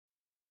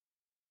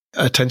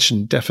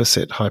attention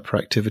deficit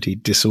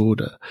hyperactivity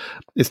disorder.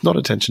 It's not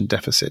attention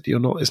deficit. You're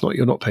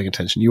not paying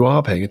attention. You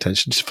are paying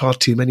attention to far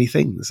too many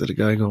things that are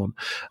going on.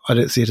 I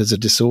don't see it as a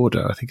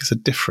disorder. I think it's a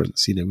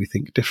difference. We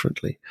think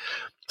differently.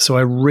 So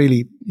I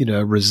really,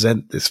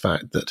 resent this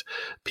fact that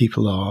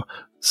people are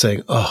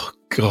saying, oh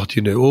God,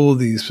 all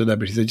these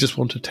celebrities, they just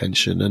want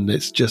attention. And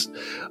it's just,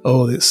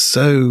 now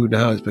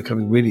it's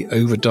becoming really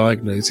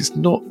overdiagnosed. It's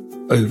not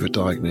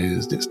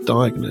overdiagnosed, it's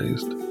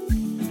diagnosed.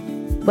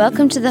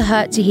 Welcome to the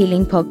Hurt to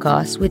Healing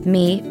podcast with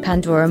me,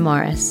 Pandora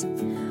Morris.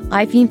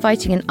 I've been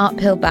fighting an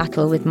uphill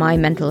battle with my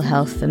mental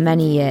health for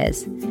many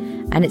years,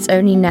 and it's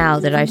only now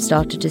that I've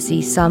started to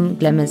see some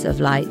glimmers of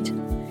light.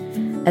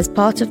 As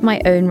part of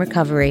my own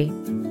recovery,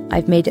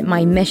 I've made it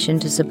my mission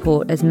to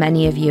support as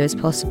many of you as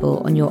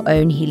possible on your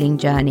own healing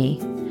journey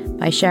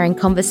by sharing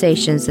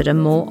conversations that are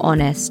more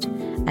honest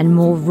and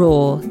more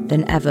raw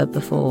than ever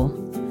before.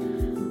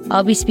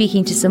 I'll be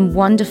speaking to some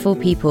wonderful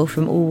people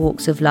from all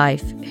walks of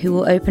life who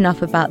will open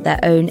up about their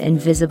own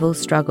invisible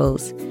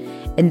struggles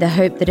in the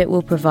hope that it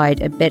will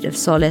provide a bit of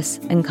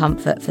solace and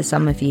comfort for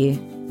some of you.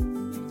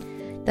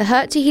 The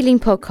Hurt to Healing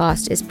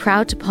podcast is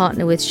proud to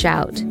partner with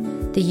Shout,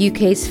 the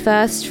UK's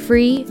first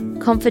free,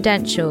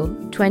 confidential,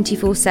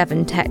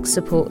 24/7 tech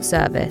support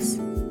service.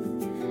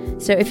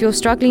 So if you're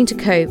struggling to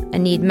cope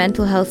and need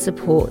mental health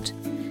support,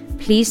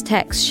 please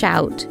text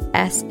SHOUT,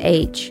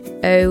 SHOUT,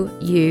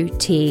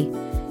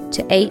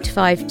 to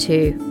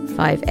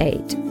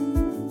 85258.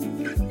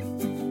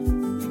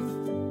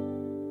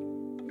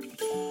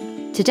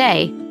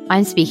 Today,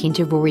 I'm speaking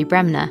to Rory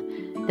Bremner,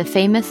 the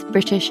famous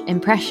British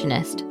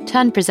impressionist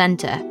turned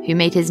presenter who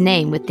made his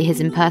name with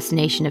his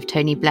impersonation of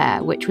Tony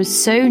Blair, which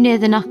was so near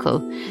the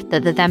knuckle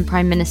that the then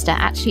Prime Minister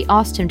actually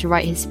asked him to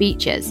write his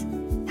speeches.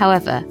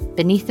 However,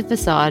 beneath the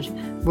facade,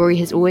 Rory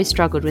has always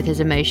struggled with his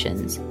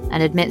emotions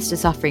and admits to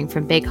suffering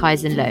from big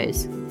highs and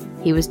lows.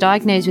 He was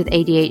diagnosed with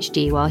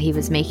ADHD while he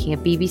was making a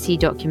BBC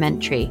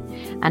documentary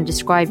and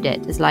described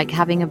it as like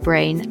having a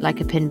brain like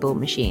a pinball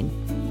machine.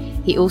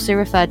 He also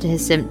referred to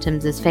his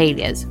symptoms as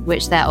failures,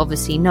 which they're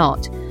obviously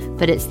not,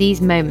 but it's these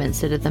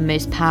moments that are the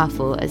most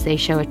powerful as they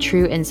show a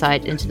true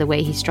insight into the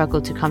way he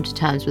struggled to come to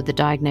terms with the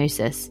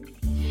diagnosis.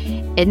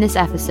 In this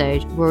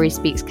episode, Rory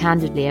speaks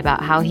candidly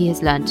about how he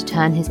has learned to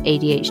turn his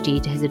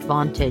ADHD to his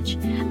advantage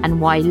and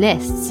why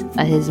lists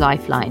are his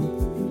lifeline.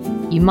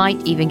 You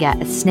might even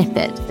get a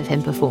snippet of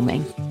him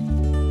performing.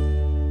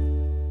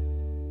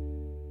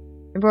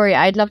 Rory,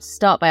 I'd love to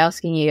start by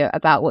asking you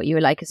about what you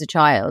were like as a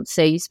child.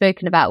 So you've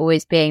spoken about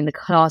always being the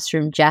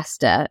classroom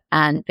jester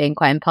and being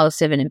quite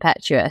impulsive and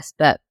impetuous,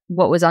 but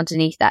what was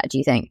underneath that, do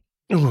you think?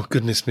 Oh,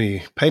 goodness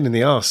me. Pain in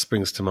the arse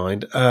springs to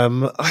mind.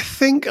 I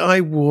think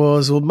my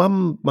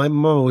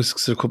mum always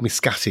sort of called me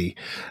scatty.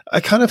 I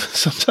kind of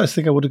sometimes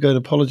think I would have gone and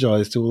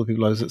apologised to all the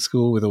people I was at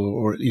school with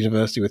or at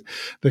university with,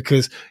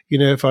 because,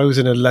 if I was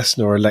in a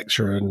lesson or a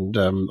lecture and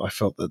I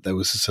felt that there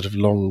was a sort of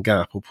long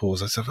gap or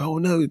pause, I said, oh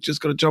no,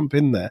 just got to jump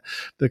in there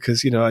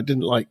because, I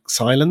didn't like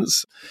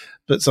silence.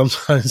 But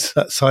sometimes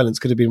that silence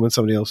could have been when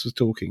somebody else was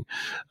talking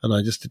and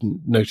I just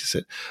didn't notice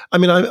it. I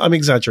mean, I'm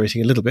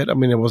exaggerating a little bit. I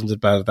mean, I wasn't as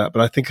bad at that,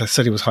 but I think I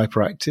said it was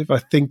hyperactive. I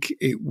think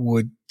it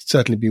would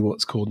certainly be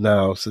what's called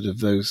now sort of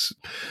those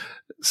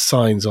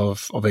signs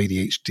of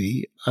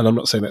ADHD. And I'm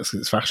not saying that's because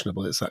it's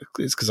fashionable. It's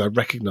because I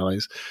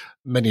recognize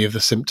many of the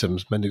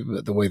symptoms, many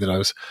of the way that I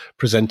was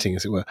presenting,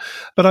 as it were.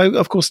 But you're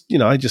not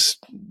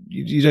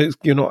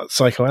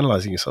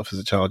psychoanalyzing yourself as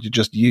a child. You're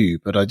just you.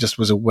 But I just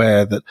was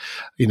aware that,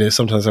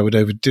 sometimes I would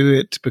overdo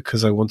it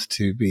because I wanted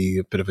to be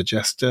a bit of a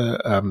jester.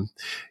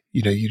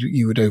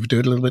 You would overdo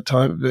it a little bit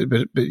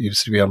but it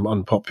used to be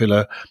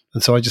unpopular.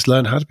 And so I just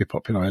learned how to be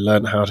popular. I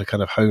learned how to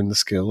kind of hone the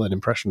skill, and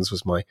impressions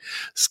was my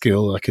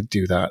skill. I could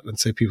do that. And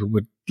so people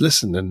would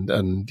listen and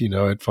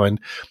I'd find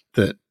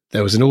that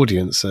there was an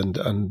audience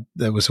and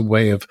there was a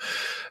way of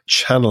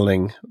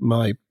channeling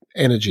my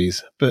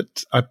energies.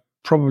 But I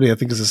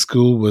think as a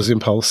school was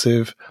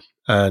impulsive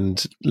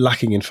and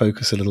lacking in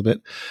focus a little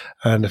bit.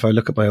 And if I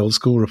look at my old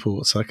school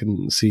reports, I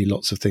can see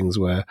lots of things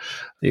where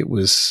I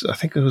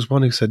think there was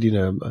one who said,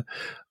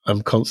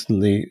 I'm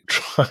constantly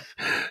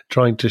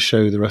trying to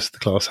show the rest of the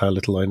class how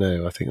little I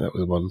know. I think that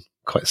was one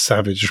quite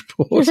savage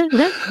report.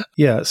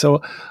 Yeah.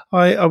 So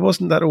I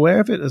wasn't that aware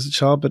of it as a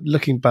child, but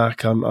looking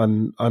back,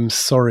 I'm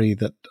sorry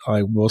that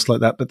I was like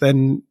that. But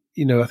then,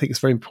 I think it's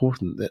very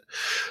important that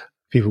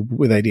people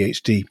with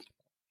ADHD,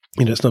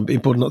 it's not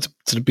important not to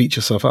sort of beat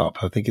yourself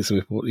up. I think it's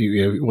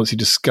important, once you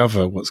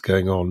discover what's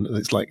going on,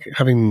 it's like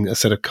having a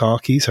set of car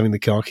keys, and you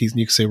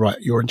can say, right,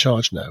 you're in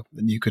charge now.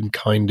 And you can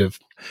kind of,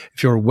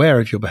 if you're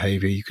aware of your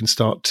behavior, you can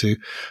start to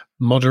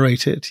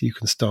moderate it. You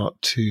can start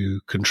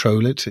to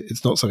control it.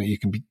 It's not something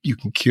you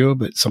can cure,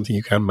 but it's something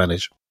you can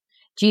manage.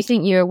 Do you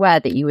think you're aware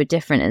that you were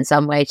different in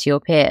some way to your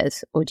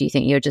peers? Or do you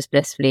think you're just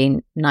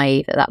blissfully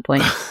naive at that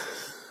point?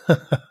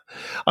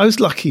 I was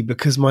lucky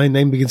because my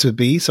name begins with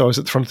B, so I was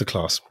at the front of the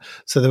class.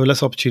 So there were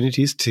less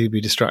opportunities to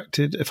be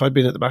distracted. If I'd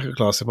been at the back of the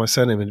class, if my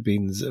surname had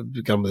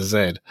begun with a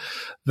Z,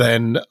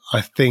 then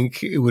I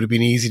think it would have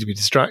been easy to be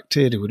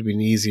distracted. It would have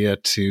been easier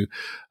to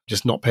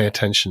just not pay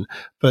attention.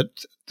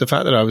 But the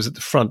fact that I was at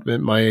the front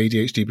meant my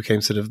ADHD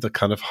became sort of the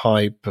kind of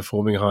high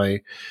performing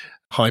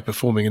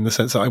in the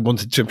sense that I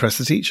wanted to impress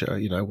the teacher.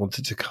 I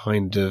wanted to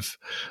kind of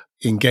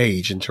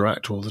engage,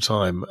 interact all the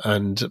time.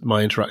 And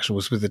my interaction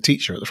was with the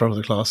teacher at the front of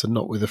the class and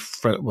not with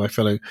my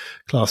fellow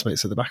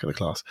classmates at the back of the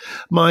class.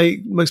 My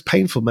most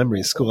painful memory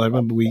in school, I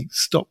remember we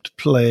stopped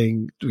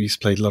playing. We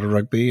used to play a lot of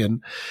rugby,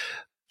 and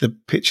the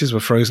pitches were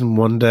frozen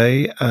one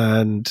day.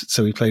 And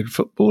so we played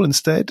football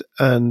instead.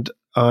 And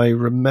I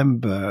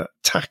remember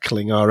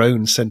tackling our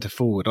own centre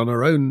forward on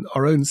our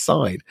own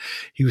side.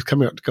 He was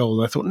coming up to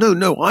goal, and I thought,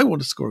 no, I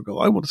want to score a goal.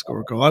 I want to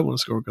score a goal. I want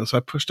to score a goal. So I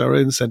pushed our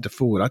own centre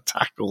forward. I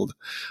tackled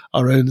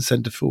our own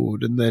centre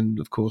forward, and then,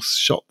 of course,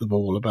 shot the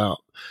ball about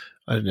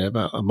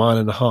a mile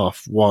and a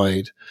half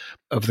wide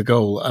of the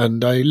goal.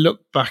 And I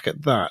look back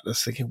at that, I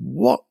was thinking,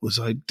 what was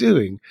I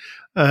doing?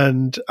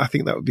 And I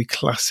think that would be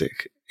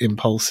classic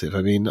impulsive.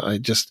 I mean,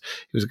 it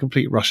was a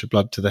complete rush of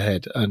blood to the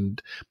head.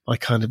 And I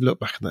kind of look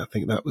back at that, I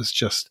think that was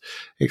just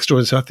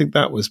extraordinary. So I think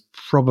that was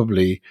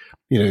probably,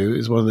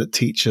 is one that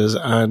teachers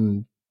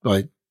and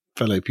my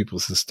fellow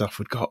pupils and stuff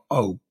would go,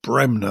 oh,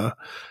 Bremner.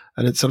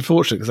 And it's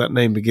unfortunate because that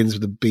name begins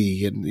with a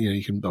B, and,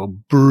 you can, oh,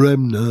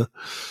 Bremner.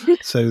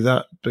 So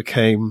that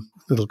became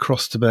a little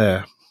cross to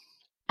bear.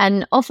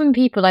 And often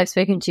people I've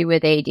spoken to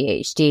with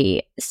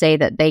ADHD say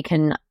that they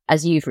can,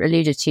 as you've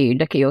alluded to,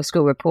 look at your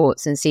school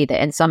reports and see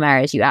that in some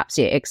areas you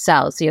absolutely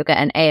excel. So you'll get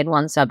an A in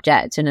one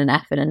subject and an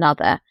F in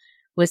another.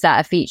 Was that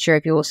a feature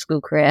of your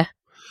school career?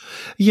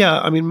 Yeah,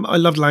 I mean, I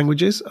loved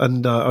languages,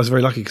 and I was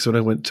very lucky because when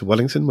I went to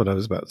Wellington when I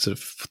was about sort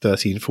of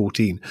 13,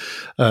 14,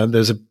 there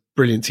was a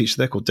brilliant teacher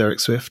there called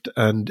Derek Swift,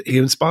 and he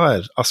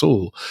inspired us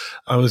all.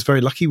 I was very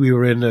lucky. We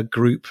were in a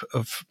group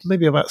of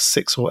maybe about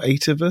 6 or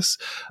 8 of us,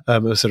 a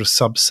sort of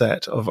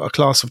subset of a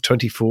class of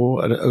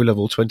 24, and at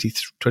O-level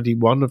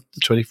 21 of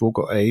the 24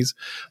 got A's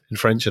in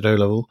French at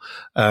O-level,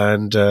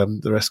 and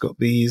the rest got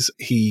B's.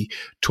 He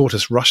taught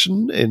us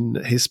Russian in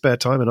his spare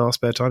time and our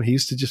spare time. He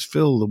used to just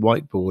fill the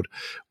whiteboard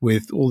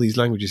with all these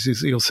languages.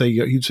 He'd say,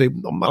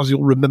 as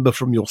you'll remember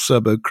from your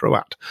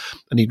Serbo-Croat,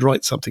 and he'd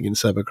write something in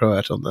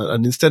Serbo-Croat on that.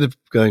 And instead of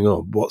going,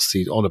 oh, what's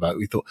he on about?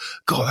 We thought,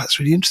 God, that's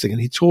really interesting.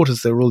 And he taught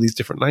us there were all these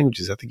different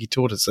languages. I think he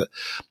taught us that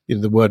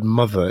the word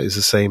mother is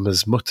the same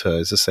as Mutter,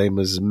 is the same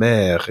as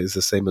Mère, is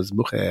the same as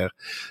Mujer,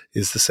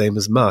 is the same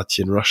as Mать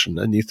in Russian.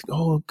 And you think,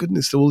 oh,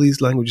 goodness, all these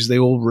languages, they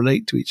all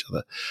relate to each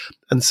other.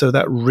 And so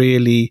that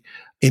really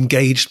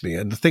engaged me.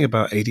 And the thing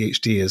about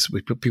ADHD is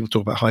people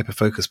talk about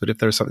hyperfocus, but if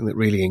there is something that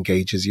really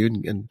engages you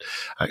and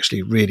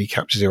actually really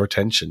captures your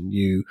attention,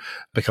 you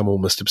become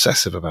almost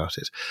obsessive about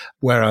it.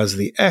 Whereas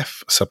the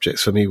F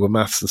subjects for me were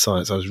maths and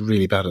science. I was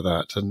really bad at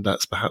that. And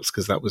that's perhaps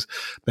because that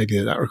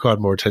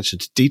required more attention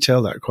to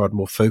detail. That required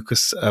more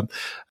focus. I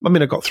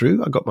got through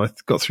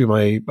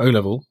my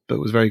O-level, but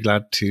was very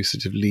glad to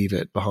sort of leave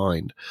it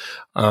behind.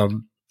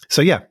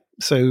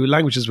 So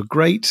languages were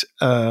great,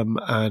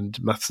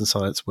 and maths and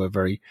science were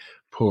very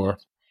poor.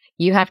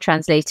 You have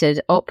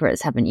translated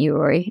operas, haven't you,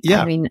 Rory?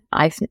 Yeah. I mean,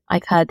 I've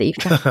heard that you've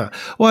translated.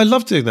 Well, I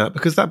love doing that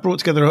because that brought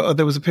together,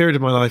 there was a period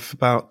in my life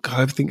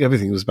I think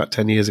everything was about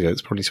 10 years ago.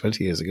 It's probably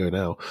 20 years ago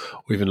now,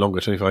 or even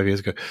longer, 25 years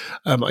ago.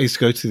 I used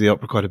to go to the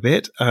opera quite a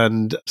bit,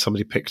 and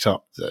somebody picked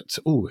up that,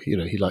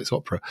 he likes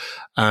opera.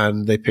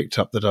 And they picked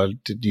up that I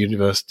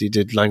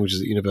did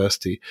languages at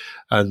university,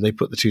 and they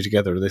put the two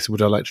together, and they said,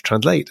 would I like to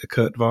translate a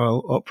Kurt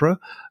Weill opera?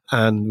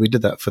 And we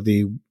did that for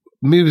the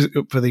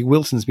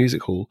Wilton's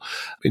Music Hall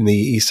in the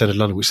East End of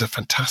London, which is a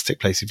fantastic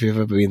place if you've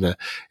ever been there.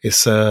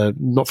 It's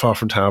not far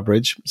from Tower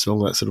Bridge. It's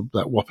along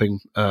that Wapping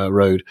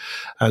road,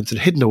 and sort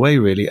of hidden away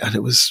really. And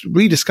it was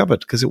rediscovered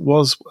because it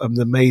was an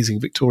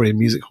amazing Victorian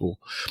music hall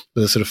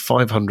with a sort of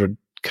 500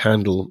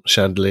 candle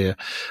chandelier,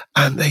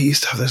 and they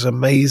used to have those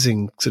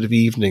amazing sort of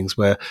evenings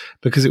where,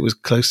 because it was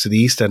close to the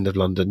East End of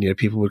London,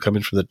 people would come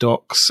in from the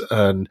docks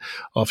and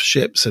off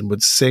ships and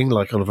would sing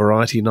like on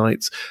variety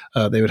nights.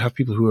 They would have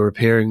people who were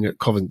appearing at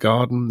Covent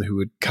Garden who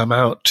would come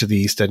out to the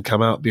East End,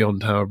 come out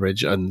beyond Tower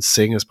Bridge and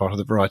sing as part of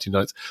the variety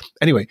nights.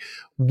 Anyway,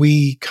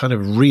 we kind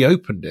of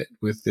reopened it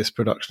with this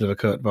production of a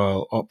Kurt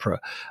Weill opera,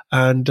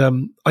 and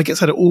I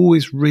guess I'd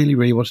always really,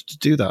 really wanted to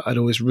do that. I'd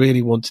always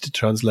really wanted to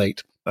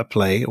translate a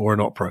play or an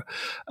opera,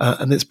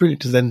 and it's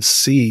brilliant to then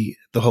see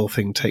the whole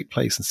thing take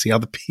place and see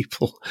other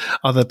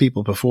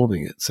people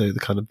performing it. So the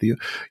kind of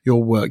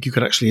your work, you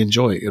can actually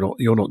enjoy it.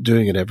 You're not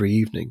doing it every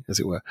evening, as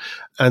it were.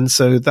 And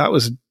so that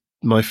was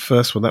my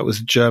first one. That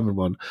was a German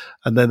one,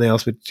 and then they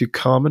asked me to do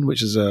Carmen,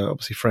 which is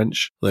obviously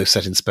French, although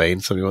set in Spain.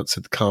 Somebody once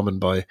said Carmen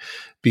by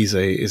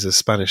Bizet is as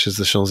Spanish as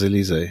the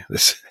Champs-Élysées.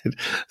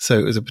 So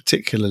it was a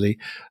particularly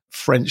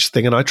French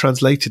thing, and I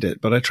translated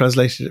it, but I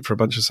translated it for a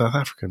bunch of South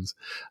Africans.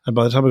 And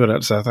by the time I got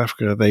out to South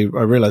Africa,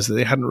 I realized that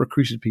they hadn't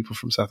recruited people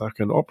from South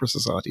African opera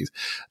societies.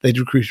 They'd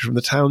recruited from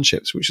the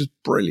townships, which was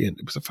brilliant.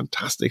 It was a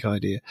fantastic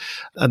idea.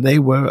 And they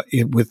were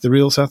with the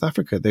real South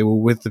Africa. They were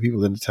with the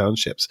people in the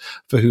townships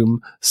for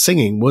whom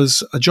singing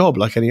was a job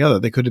like any other.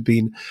 They could have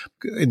been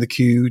in the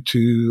queue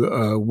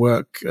to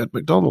work at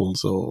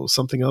McDonald's or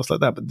something else like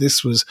that. But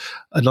this was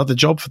another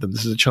job for them.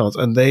 This is a chance.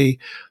 And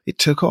it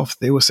took off.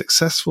 They were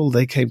successful.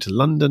 They came to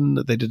London.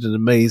 They did an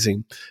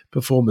amazing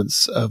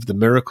performance of the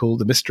Miracle,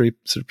 the mystery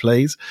sort of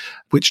plays,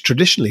 which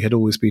traditionally had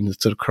always been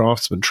sort of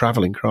craftsmen,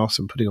 traveling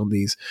craftsmen, putting on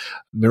these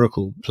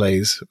miracle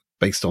plays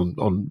based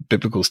on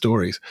biblical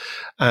stories.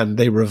 And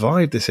they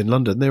revived this in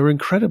London. They were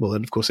incredible.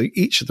 And of course,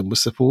 each of them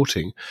was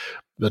supporting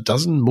a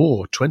dozen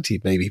more, 20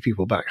 maybe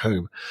people back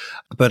home.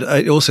 But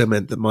it also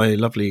meant that my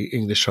lovely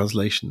English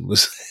translation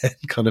was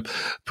kind of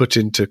put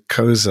into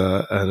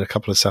Xhosa and a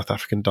couple of South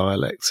African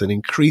dialects, and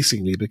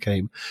increasingly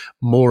became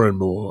more and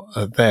more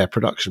their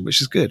production, which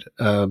is good.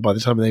 By the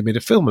time they made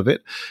a film of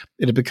it,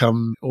 it had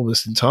become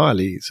almost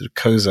entirely sort of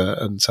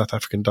Xhosa and South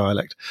African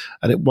dialect.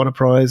 And it won a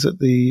prize at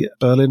the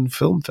Berlin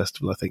Film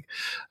Festival, I think,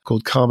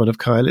 called Carmen of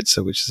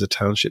Khayelitsha, which is a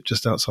township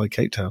just outside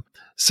Cape Town.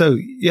 So,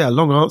 yeah,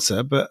 long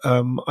answer, but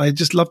I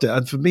just loved it.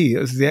 And for me, it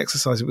was the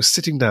exercise. It was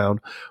sitting down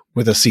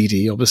with a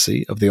CD,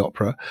 obviously, of the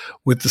opera,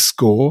 with the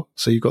score.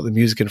 So you've got the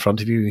music in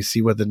front of you, and you see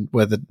where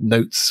the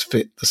notes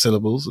fit the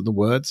syllables and the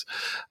words,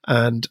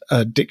 and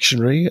a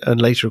dictionary,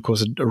 and later, of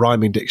course, a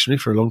rhyming dictionary.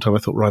 For a long time, I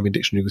thought rhyming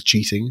dictionary was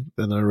cheating.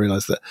 Then I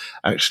realized that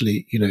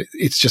actually,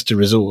 it's just a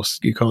resource.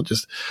 You can't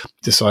just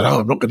decide,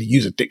 I'm not going to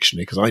use a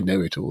dictionary because I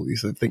know it all. You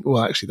sort of think,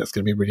 well, actually, that's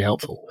going to be really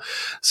helpful.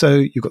 So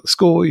you've got the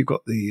score, you've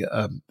got the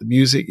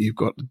music, you've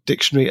got the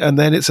dictionary, and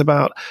then it's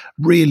about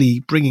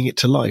really bringing it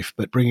to life,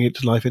 but bringing it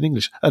to life in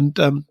English.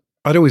 And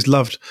I'd always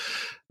loved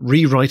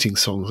rewriting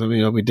songs. I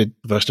mean, we did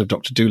a version of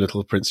Dr.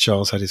 Dolittle. Prince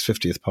Charles had his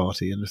 50th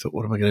party, and I thought,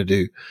 what am I going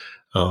to do?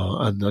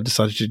 And I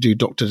decided to do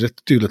Dr.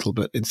 Dolittle,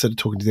 but instead of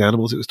talking to the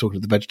animals, it was talking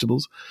to the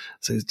vegetables.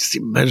 So just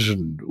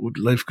imagine what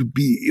life could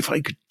be if I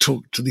could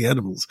talk to the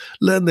animals,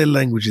 learn their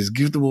languages,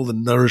 give them all the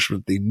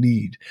nourishment they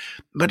need.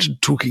 Imagine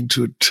talking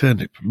to a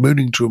turnip,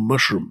 moaning to a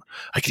mushroom.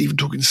 I could even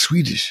talk in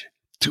Swedish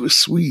to a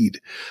Swede.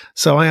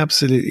 So I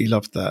absolutely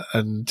loved that.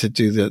 And to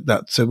do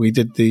that. So we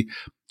did the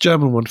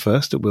German one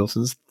first at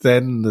Wilson's,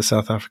 then the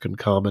South African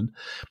Carmen.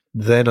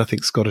 Then I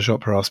think Scottish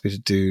Opera asked me to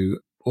do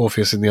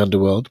Orpheus in the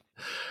Underworld.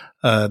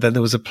 Then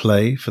there was a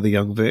play for the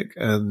young Vic.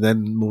 And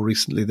then more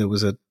recently, there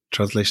was a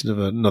translation of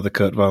another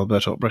Kurt Weill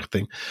Bertolt Brecht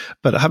thing.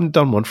 But I haven't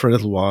done one for a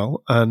little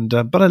while. And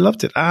but I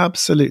loved it.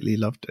 Absolutely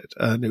loved it.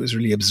 And it was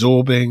really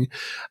absorbing,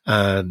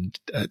 and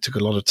it took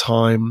a lot of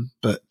time.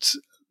 But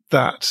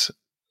that,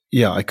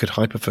 yeah, I could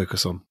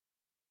hyper-focus on.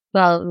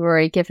 Well,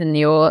 Rory, given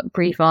your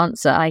brief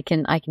answer, I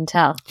can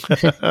tell.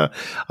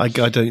 I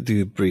don't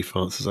do brief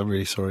answers. I'm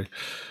really sorry.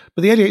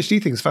 But the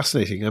ADHD thing is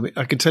fascinating. I mean,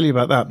 I can tell you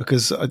about that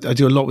because I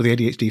do a lot with the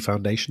ADHD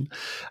Foundation,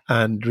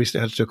 and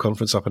recently had to do a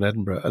conference up in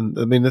Edinburgh. And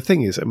I mean, the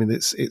thing is, I mean,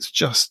 it's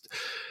just,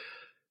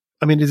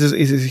 I mean, it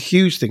is a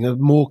huge thing.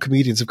 More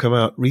comedians have come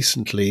out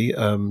recently,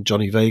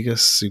 Johnny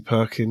Vegas, Sue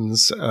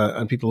Perkins,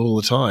 and people all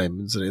the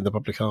time in the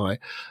public eye,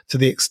 to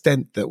the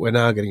extent that we're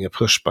now getting a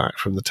pushback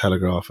from the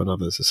Telegraph and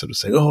others are sort of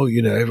saying,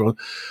 everyone,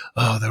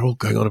 they're all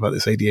going on about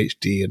this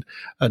ADHD.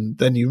 And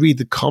then you read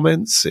the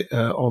comments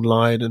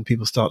online, and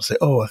people start to say,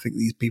 I think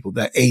these people,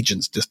 their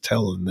agents just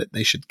tell them that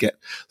they should get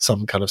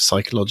some kind of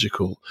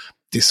psychological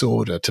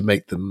disorder to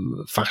make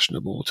them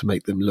fashionable, to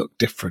make them look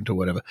different or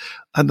whatever.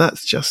 And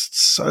that's just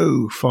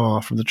so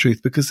far from the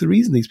truth, because the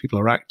reason these people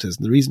are actors,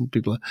 and the reason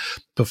people are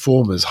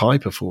performers, high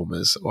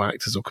performers, or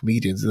actors or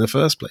comedians in the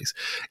first place,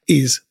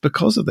 is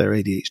because of their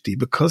ADHD,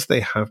 because they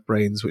have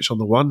brains which on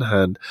the one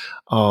hand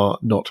are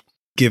not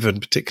given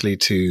particularly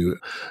to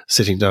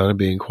sitting down and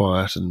being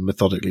quiet and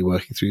methodically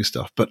working through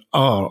stuff, but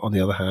are on the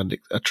other hand,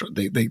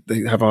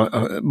 they have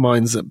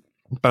minds that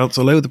bounce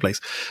all over the place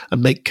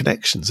and make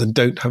connections and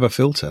don't have a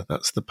filter.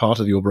 That's the part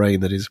of your brain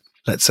that is,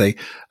 let's say,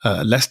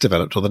 less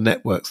developed, or the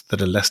networks that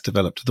are less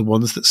developed are the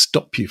ones that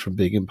stop you from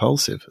being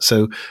impulsive.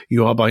 So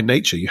you are by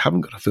nature, you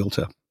haven't got a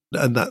filter.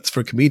 And that's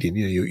for a comedian,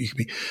 you can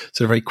be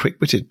sort of very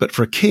quick-witted, but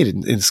for a kid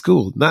in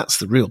school, that's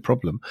the real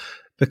problem,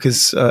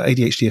 because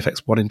ADHD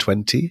affects 1 in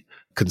 20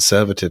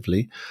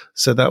 conservatively.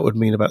 So that would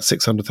mean about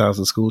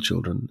 600,000 school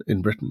children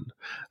in Britain,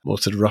 or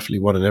sort of roughly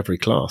 1 in every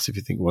class, if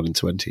you think 1 in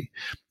 20.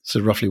 So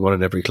roughly 1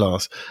 in every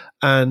class.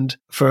 And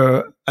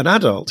for an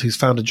adult who's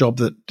found a job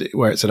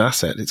where it's an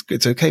asset,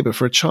 it's okay. But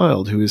for a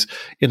child who is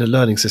in a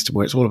learning system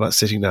where it's all about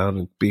sitting down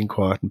and being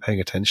quiet and paying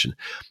attention,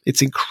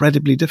 it's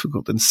incredibly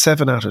difficult. And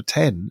 7 out of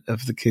 10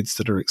 of the kids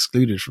that are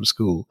excluded from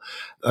school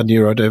are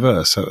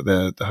neurodiverse. So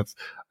they have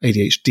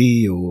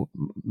ADHD or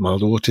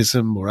mild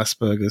autism or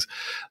Asperger's.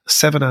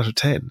 7 out of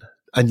 10.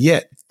 And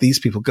yet these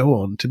people go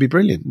on to be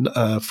brilliant.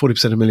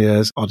 40% of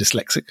millionaires are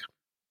dyslexic.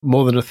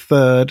 More than a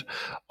third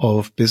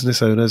of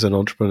business owners and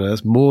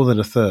entrepreneurs, more than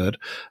a third,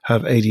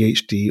 have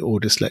ADHD or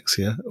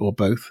dyslexia or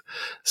both.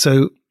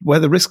 So we're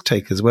the risk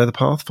takers, we're the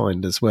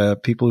pathfinders, we're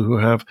people who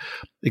have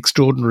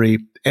extraordinary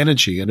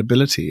energy and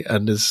ability.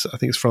 And as I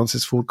think as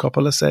Francis Ford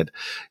Coppola said,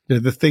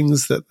 the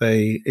things that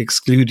they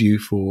exclude you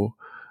for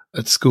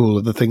at school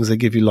are the things they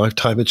give you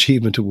lifetime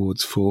achievement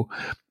awards for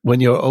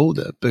when you're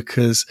older,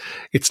 because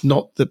it's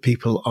not that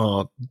people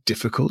are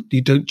difficult.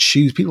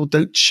 People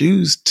don't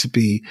choose to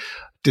be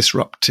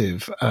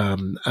disruptive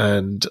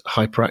and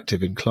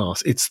hyperactive in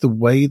class. It's the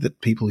way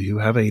that people who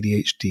have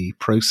ADHD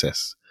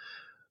process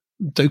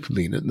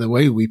dopamine, and the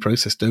way we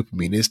process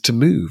dopamine is to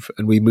move,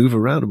 and we move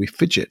around and we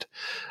fidget.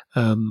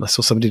 I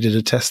saw somebody did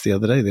a test the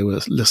other day. They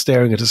were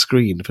staring at a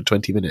screen for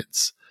 20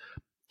 minutes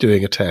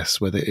doing a test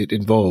where it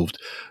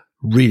involved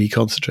really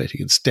concentrating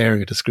and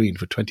staring at a screen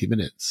for 20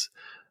 minutes.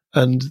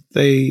 And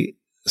they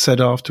said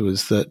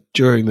afterwards that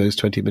during those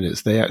 20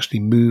 minutes, they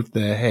actually moved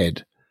their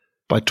head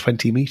by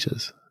 20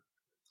 meters.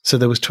 So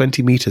there was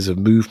 20 meters of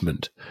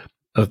movement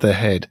of their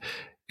head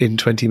in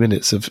 20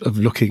 minutes of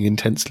looking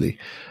intensely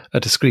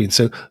at a screen.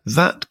 So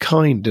that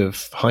kind of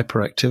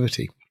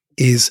hyperactivity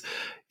is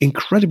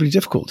incredibly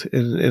difficult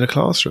in a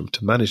classroom,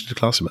 to manage in a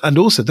classroom. And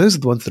also those are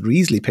the ones that are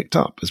easily picked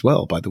up as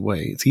well, by the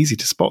way. It's easy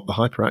to spot the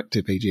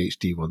hyperactive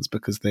ADHD ones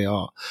because they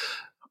are,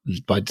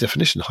 by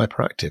definition,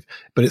 hyperactive.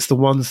 But it's the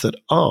ones that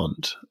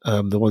aren't,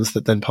 the ones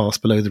that then pass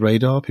below the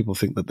radar. People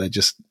think that they're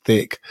just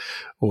thick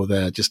or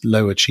they're just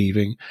low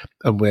achieving.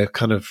 And we've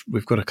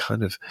got a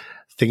kind of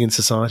thing in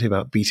society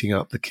about beating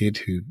up the kid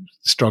who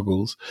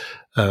struggles.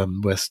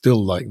 We're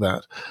still like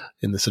that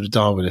in the sort of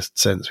Darwinist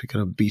sense. We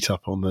kind of beat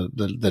up on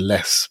the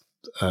less,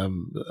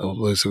 or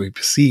those who we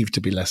perceive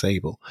to be less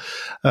able.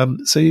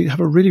 So you have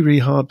a really, really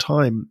hard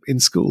time in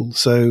school.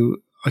 So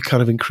I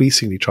kind of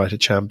increasingly try to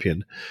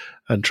champion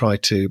and try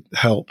to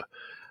help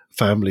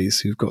families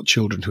who've got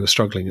children who are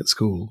struggling at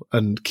school,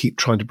 and keep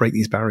trying to break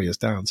these barriers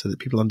down so that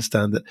people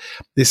understand that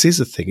this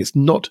is a thing. It's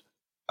not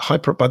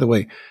by the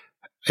way,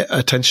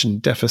 attention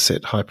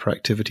deficit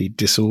hyperactivity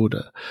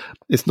disorder.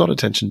 It's not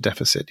attention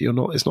deficit. You're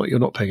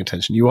not paying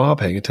attention. You are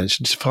paying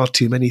attention to far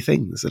too many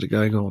things that are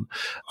going on.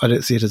 I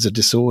don't see it as a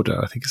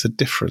disorder. I think it's a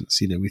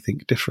difference. We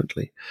think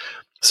differently.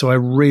 So I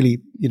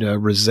really,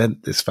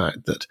 resent this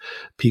fact that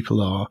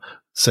people are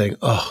saying,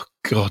 oh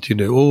God,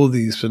 all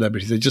these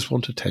celebrities, they just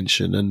want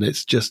attention. And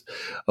it's just,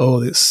 now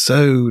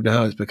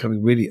it's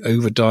becoming really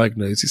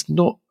overdiagnosed. It's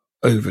not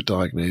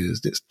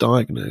overdiagnosed, it's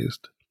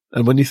diagnosed.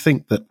 And when you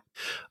think that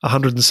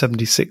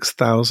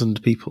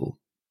 176,000 people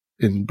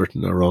in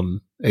Britain are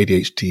on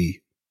ADHD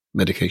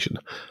medication,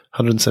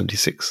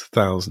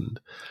 176,000.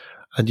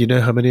 And you know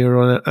how many are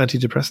on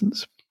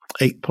antidepressants?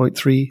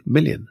 8.3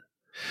 million.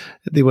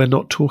 We're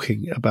not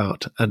talking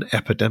about an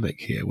epidemic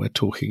here. We're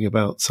talking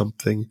about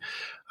something,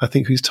 I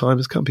think, whose time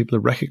has come. People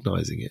are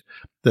recognizing it,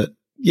 that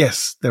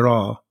yes,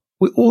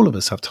 all of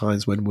us have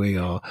times when we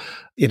are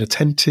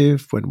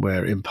inattentive, when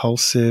we're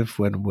impulsive,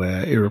 when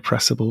we're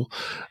irrepressible,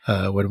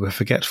 when we're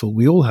forgetful.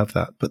 We all have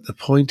that. But the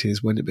point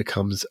is when it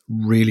becomes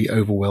really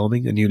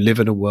overwhelming and you live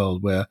in a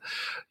world where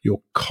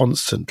you're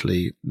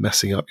constantly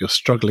messing up, you're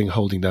struggling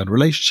holding down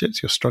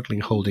relationships, you're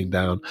struggling holding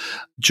down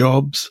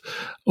jobs,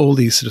 all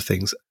these sort of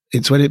things.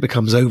 It's when it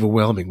becomes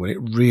overwhelming, when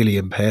it really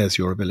impairs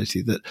your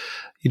ability, that,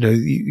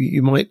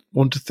 you might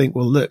want to think,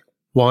 well, look,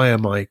 why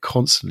am I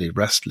constantly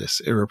restless,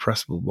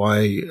 irrepressible?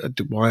 Why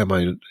am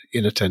I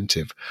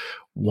inattentive?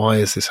 Why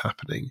is this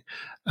happening?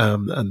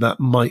 And that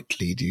might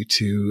lead you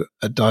to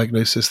a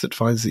diagnosis that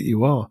finds that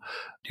you are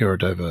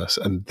neurodiverse,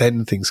 and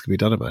then things can be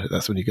done about it.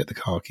 That's when you get the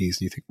car keys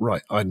and you think,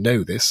 right, I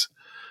know this,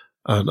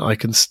 and I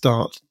can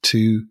start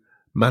to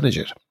manage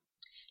it.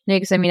 No,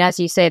 because as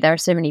you say, there are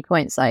so many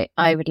points I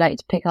would like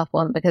to pick up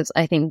on, because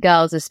I think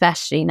girls,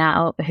 especially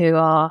now, who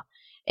are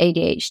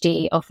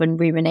ADHD, often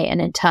ruminate and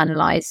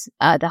internalize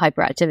the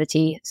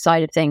hyperactivity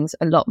side of things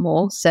a lot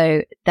more,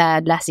 so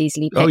they're less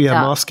easily picked up. Oh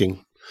yeah,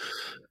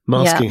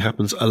 masking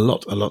happens a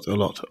lot.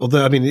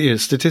 Although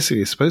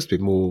statistically it's supposed to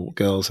be more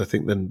girls, I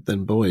think,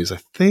 than boys, I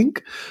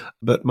think.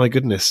 But my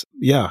goodness,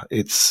 yeah,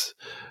 it's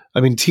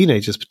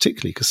teenagers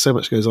particularly, because so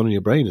much goes on in your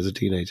brain as a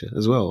teenager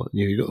as well.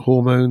 You've got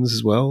hormones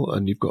as well,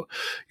 and you've got,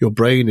 your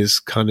brain is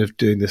kind of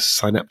doing this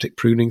synaptic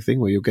pruning thing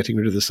where you're getting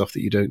rid of the stuff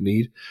that you don't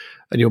need.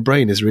 And your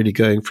brain is really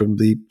going from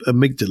the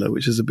amygdala,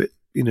 which is a bit,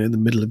 in the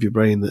middle of your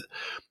brain, that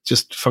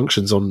just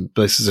functions on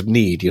basis of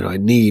need. I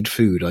need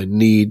food, I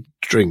need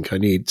drink, I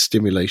need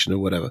stimulation or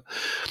whatever,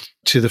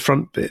 to the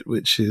front bit,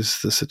 which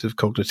is the sort of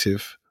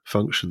cognitive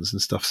functions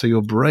and stuff. So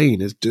your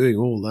brain is doing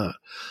all that.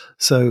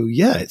 So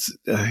yeah,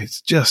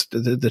 it's just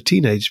the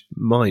teenage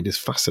mind is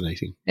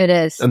fascinating. It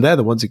is. And they're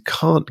the ones who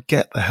can't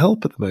get the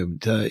help at the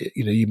moment.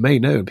 You may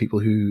know, people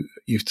who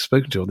you've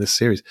spoken to on this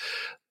series,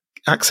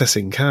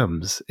 accessing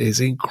CAMHS is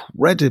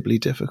incredibly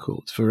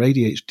difficult for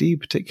ADHD,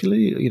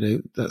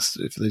 particularly. That's,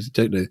 if they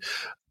don't know,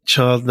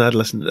 child and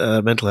adolescent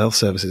mental health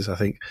services, I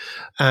think.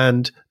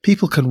 And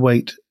people can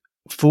wait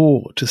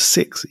 4 to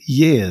 6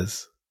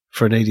 years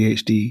for an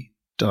ADHD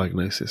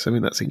diagnosis. I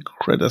mean, that's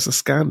incredible. That's a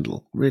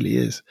scandal, really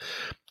is.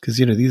 Because,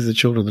 these are the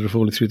children that are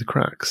falling through the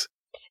cracks.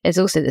 It's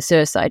also the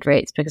suicide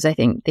rates, because I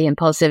think the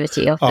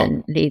impulsivity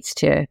often leads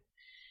to,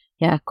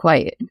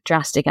 quite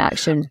drastic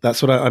action.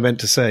 That's what I meant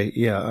to say.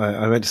 Yeah,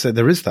 I meant to say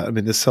there is that. I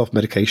mean, there's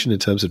self-medication in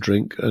terms of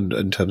drink and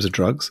in terms of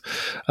drugs,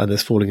 and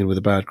there's falling in with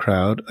a bad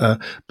crowd.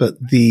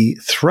 But the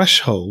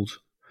threshold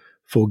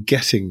for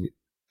getting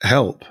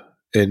help,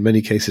 in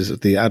many cases of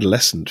the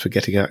adolescent, for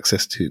getting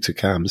access to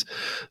CAMHS,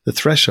 the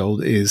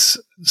threshold is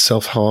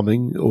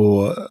self-harming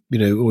or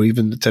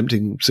even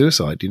attempting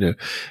suicide.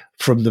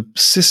 From the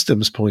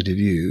system's point of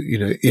view,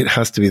 it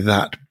has to be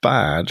that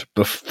bad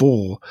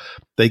before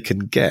they can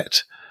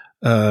get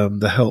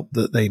the help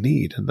that they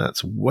need. And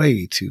that's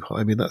way too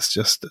high. I mean, that's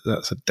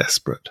a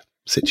desperate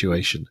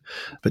situation.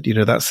 But,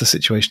 that's the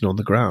situation on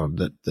the ground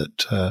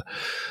that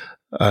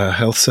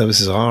health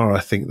services are. I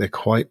think they're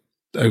quite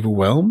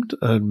overwhelmed.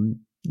 And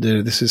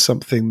this is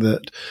something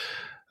that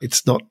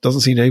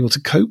doesn't seem able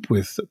to cope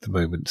with at the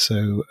moment.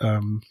 So,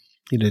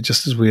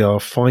 just as we are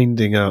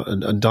finding out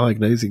and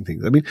diagnosing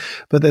things, I mean,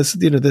 but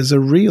there's a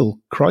real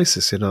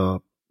crisis in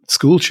our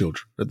school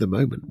children at the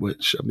moment,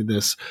 which, I mean,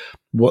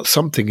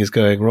 something is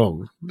going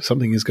wrong.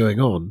 Something is going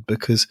on,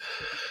 because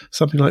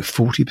something like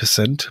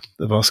 40%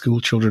 of our school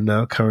children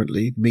now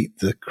currently meet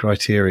the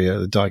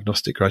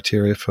diagnostic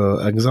criteria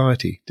for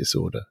anxiety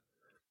disorder.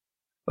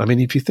 I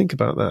mean, if you think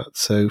about that,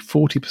 so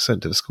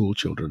 40% of school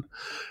children,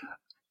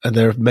 and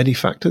there are many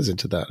factors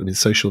into that. I mean,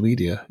 social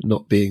media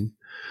not being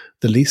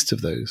the least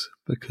of those,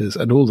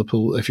 and all the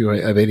pull, if you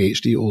have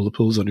ADHD, all the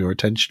pulls on your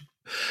attention.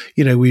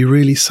 We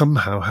really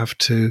somehow have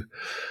to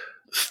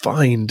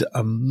find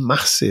a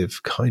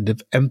massive kind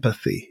of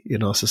empathy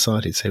in our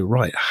society and say,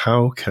 right,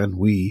 how can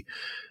we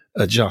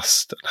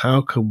adjust?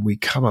 How can we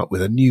come up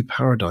with a new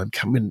paradigm?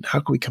 How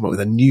can we come up with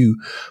a new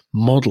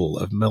model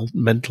of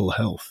mental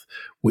health,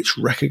 which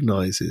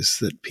recognizes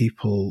that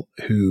people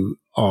who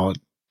are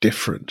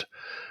different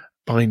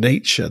by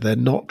nature, they're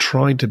not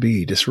trying to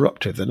be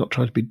disruptive. They're not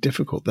trying to be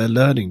difficult. They're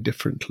learning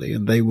differently,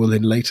 and they will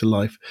in later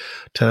life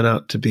turn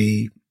out to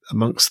be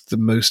amongst the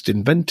most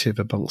inventive,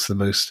 amongst the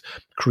most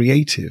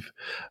creative.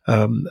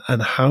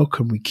 And how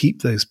can we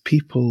keep those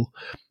people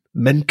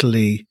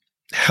mentally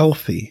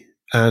healthy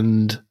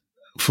and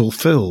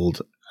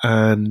fulfilled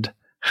and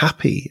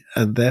happy,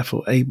 and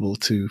therefore able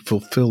to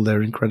fulfill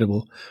their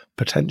incredible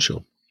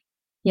potential?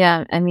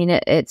 Yeah, I mean,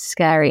 it's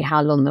scary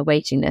how long the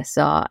waiting lists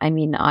are. I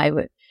mean, I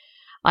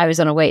was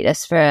on a wait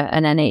list for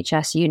an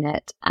NHS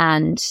unit,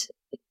 and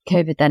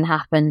COVID then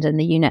happened, and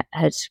the unit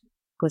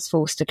was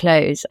forced to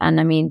close. And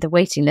I mean, the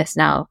waiting list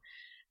now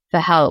for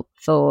help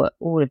for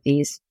all of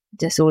these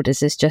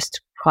disorders is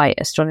just quite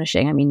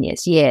astonishing. I mean,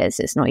 it's years,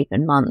 it's not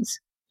even months.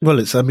 Well,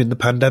 the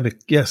pandemic,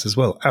 yes, as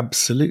well.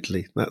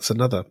 Absolutely. That's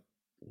another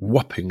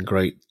whopping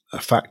great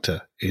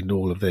factor in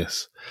all of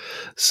this.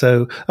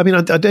 So, I mean,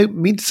 I don't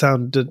mean to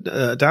sound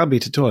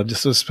downbeat at all. I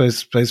just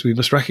suppose we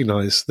must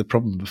recognize the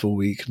problem before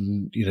we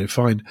can,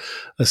 find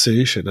a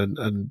solution.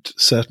 And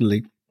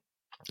certainly,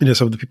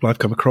 some of the people I've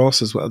come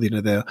across as well,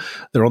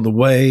 they're on the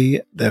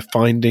way. They're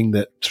finding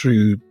that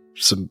through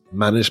some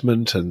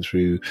management and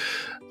through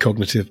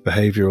cognitive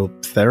behavioral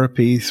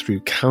therapy, through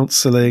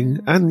counseling,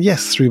 and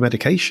yes, through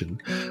medication,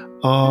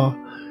 are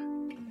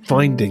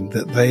finding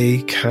that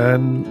they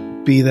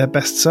can be their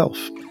best self.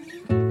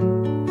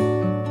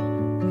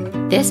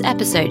 This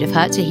episode of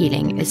Hurt to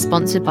Healing is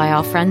sponsored by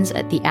our friends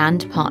at the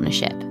AND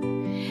Partnership.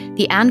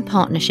 The AND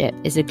Partnership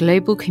is a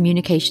global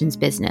communications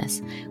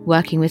business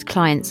working with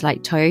clients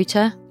like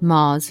Toyota,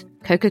 Mars,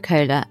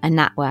 Coca-Cola and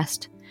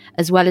NatWest,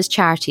 as well as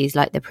charities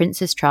like the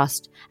Prince's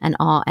Trust and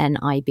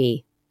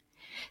RNIB.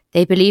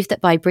 They believe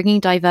that by bringing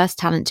diverse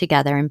talent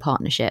together in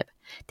partnership,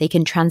 they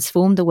can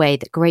transform the way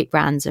that great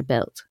brands are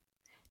built.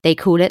 They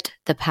call it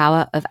the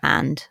power of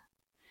AND.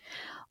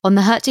 On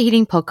the Hurt to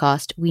Healing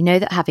podcast, we know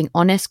that having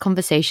honest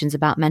conversations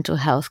about mental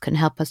health can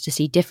help us to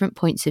see different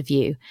points of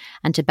view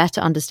and to better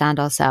understand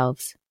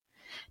ourselves.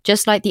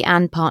 Just like the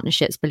AND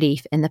Partnership's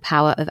belief in the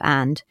power of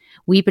AND,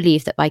 we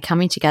believe that by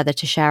coming together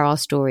to share our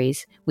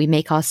stories, we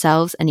make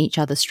ourselves and each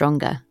other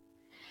stronger.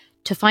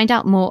 To find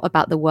out more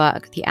about the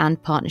work the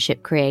AND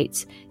Partnership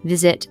creates,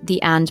 visit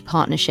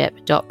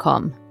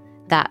theandpartnership.com.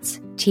 That's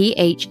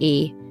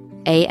THEAND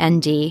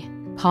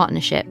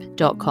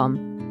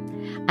partnership.com.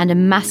 And a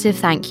massive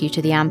thank you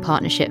to the AND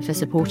Partnership for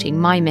supporting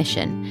my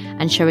mission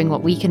and showing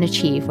what we can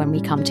achieve when we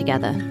come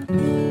together.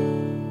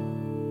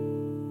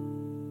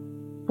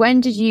 When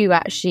did you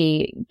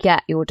actually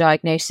get your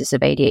diagnosis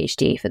of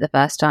ADHD for the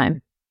first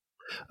time?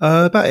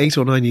 About 8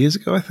 or 9 years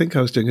ago, I think.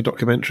 I was doing a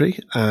documentary,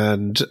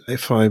 and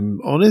if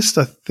I'm honest,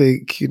 I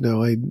think,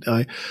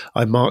 I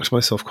marked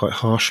myself quite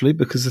harshly,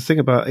 because the thing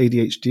about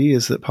ADHD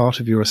is that part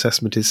of your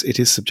assessment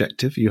is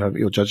subjective.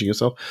 You're judging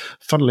yourself.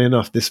 Funnily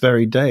enough, this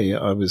very day,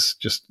 I was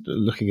just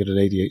looking at an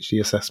ADHD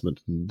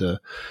assessment and,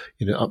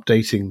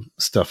 updating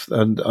stuff,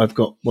 and I've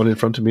got one in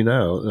front of me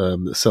now,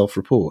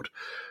 self-report.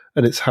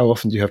 And it's how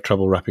often do you have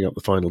trouble wrapping up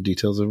the final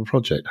details of a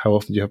project? How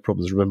often do you have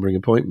problems remembering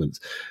appointments?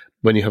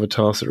 When you have a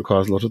task that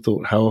requires a lot of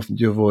thought, how often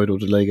do you avoid or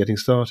delay getting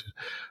started?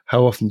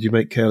 How often do you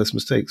make careless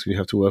mistakes when you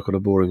have to work on a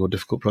boring or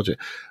difficult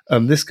project?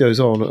 This goes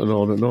on and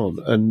on and on.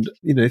 And,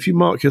 if you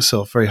mark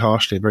yourself very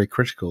harshly and very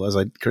critically as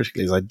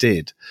I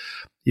did,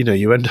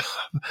 you end up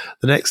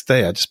the next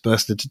day I just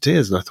burst into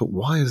tears and I thought,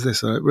 why is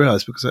this? And I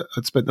realized because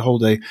I'd spent the whole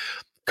day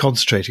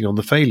concentrating on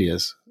the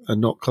failures and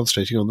not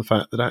concentrating on the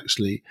fact that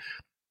actually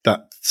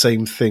that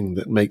same thing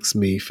that makes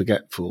me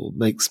forgetful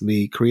makes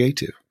me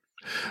creative.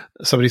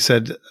 Somebody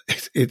said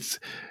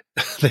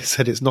they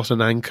said it's not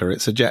an anchor,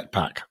 it's a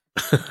jetpack.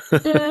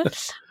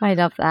 I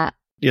love that.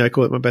 I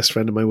call it my best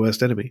friend and my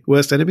worst enemy.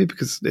 Worst enemy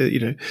because,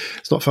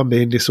 it's not fun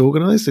being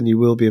disorganized and you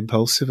will be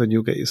impulsive and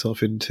you'll get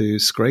yourself into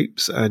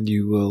scrapes and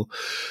you will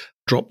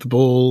drop the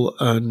ball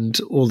and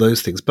all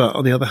those things. But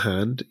on the other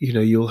hand,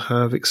 you'll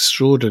have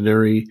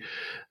extraordinary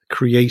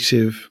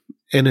creative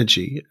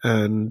energy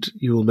and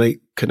you will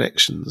make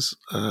connections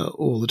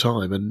all the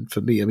time. And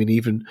for me,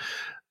 even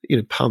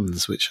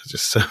puns, which are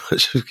just so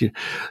much,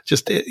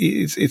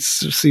 it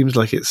seems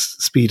like it's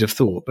speed of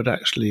thought, but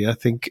actually I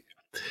think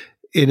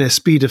in a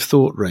speed of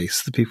thought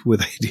race, the people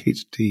with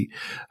ADHD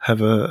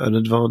have an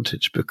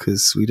advantage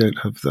because we don't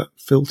have that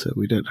filter.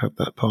 We don't have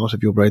that part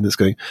of your brain that's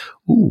going,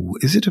 ooh,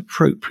 is it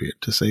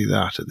appropriate to say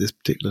that at this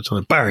particular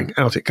time? Bang,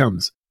 out it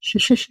comes.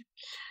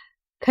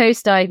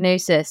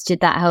 Post-diagnosis,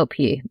 did that help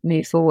you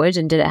move forward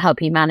and did it help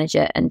you manage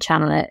it and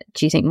channel it,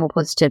 do you think, more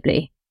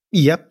positively?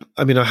 Yep.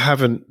 I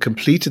haven't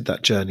completed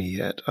that journey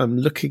yet. I'm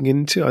looking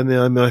into,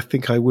 I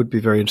think I would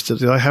be very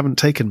interested. I haven't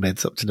taken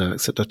meds up to now,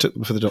 except I took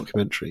them for the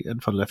documentary.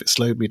 And funnily enough, it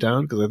slowed me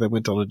down because I then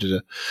went on and did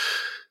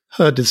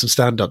a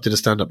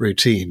stand-up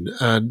routine.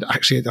 And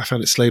actually, I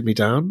found it slowed me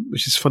down,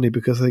 which is funny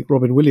because I think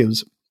Robin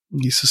Williams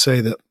used to say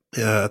that,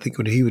 I think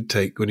when he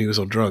was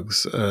on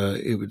drugs,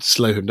 it would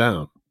slow him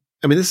down.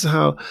 This is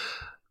how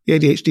the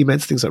ADHD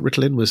meds, things like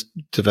Ritalin, was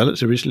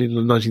developed originally in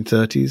the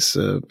 1930s.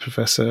 A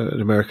professor,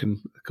 an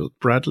American called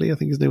Bradley, I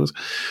think his name was.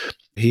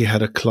 He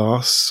had a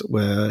class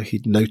where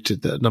he'd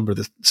noted that a number of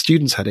the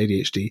students had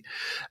ADHD,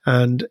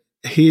 and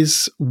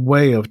his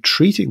way of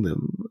treating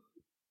them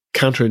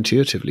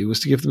counterintuitively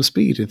was to give them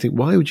speed and think,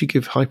 why would you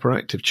give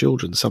hyperactive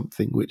children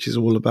something which is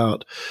all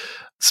about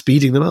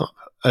speeding them up?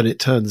 And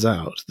it turns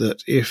out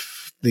that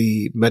if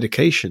the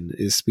medication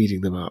is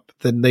speeding them up,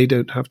 then they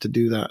don't have to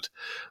do that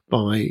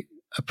by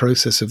a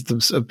process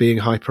of being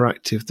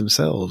hyperactive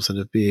themselves and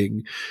of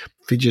being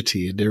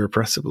fidgety and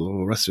irrepressible and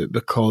all the rest of it,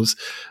 because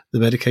the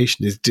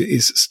medication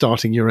is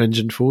starting your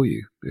engine for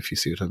you, if you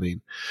see what I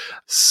mean.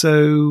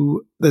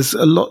 So there's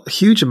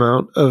huge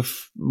amount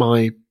of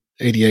my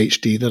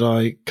ADHD that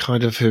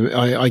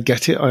I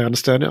get it, I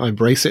understand it, I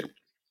embrace it,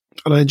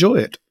 and I enjoy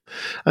it.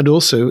 And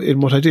also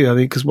in what I do,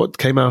 because what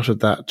came out of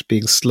that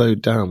being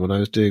slowed down when I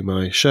was doing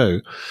my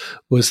show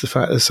was the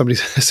fact that somebody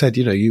said,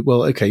 you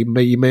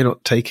may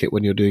not take it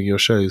when you're doing your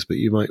shows, but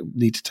you might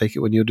need to take it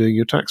when you're doing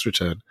your tax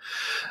return.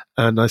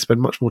 And I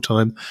spend much more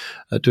time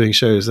doing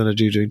shows than I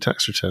do doing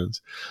tax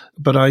returns.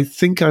 But I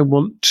think I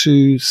want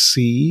to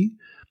see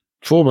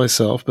for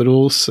myself, but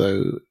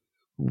also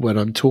when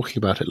I'm talking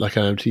about it like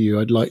I am to you,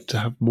 I'd like to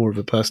have more of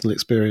a personal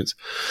experience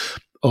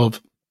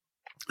of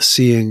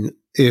seeing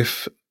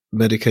if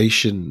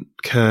medication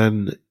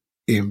can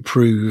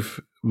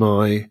improve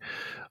my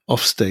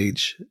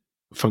offstage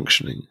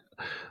functioning.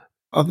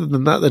 Other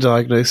than that, the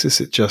diagnosis,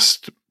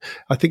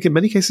 I think in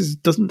many cases,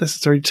 it doesn't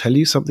necessarily tell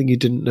you something you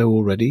didn't know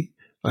already.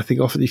 I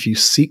think often if you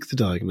seek the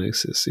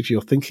diagnosis, if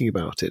you're thinking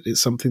about it,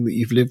 it's something that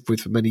you've lived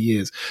with for many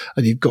years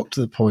and you've got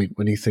to the point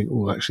when you think,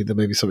 oh, actually, there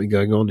may be something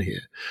going on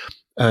here.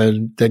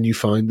 And then you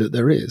find that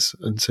there is.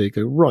 And so you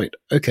go, right,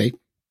 okay,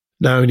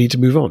 now we need to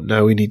move on.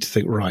 Now we need to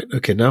think, right,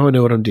 okay, now I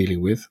know what I'm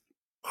dealing with.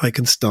 I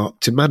can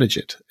start to manage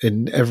it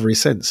in every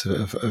sense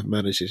of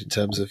manage it in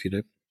terms of,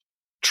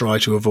 try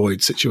to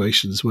avoid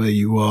situations where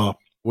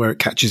it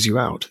catches you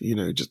out,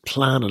 just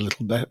plan a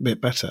little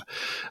bit better.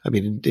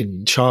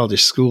 In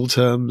childish school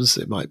terms,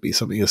 it might be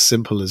something as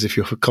simple as if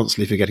you're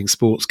constantly forgetting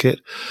sports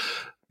kit,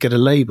 get a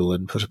label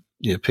and put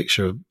a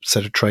picture of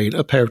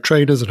a pair of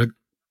trainers and a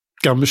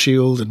gum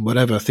shield and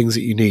whatever things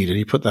that you need, and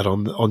you put that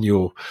on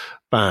your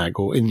bag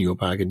or in your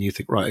bag, and you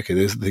think, right, okay,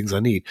 those are the things I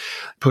need.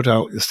 Put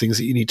out the things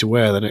that you need to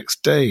wear the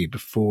next day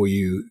before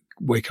you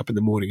wake up in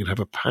the morning and have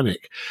a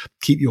panic.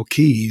 Keep your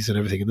keys and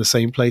everything in the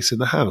same place in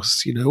the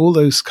house. All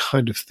those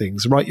kind of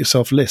things. Write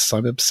yourself lists.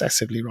 I'm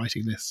obsessively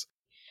writing lists.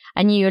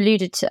 And you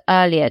alluded to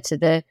earlier to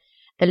the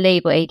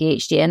label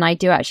ADHD, and I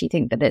do actually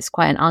think that it's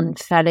quite an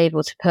unfair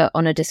label to put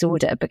on a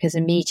disorder because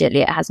immediately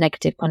it has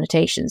negative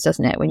connotations,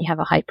 doesn't it? When you have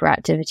a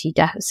hyperactivity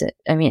deficit,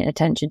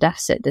 attention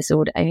deficit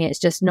disorder, it's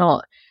just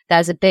not.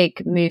 There's a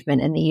big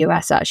movement in the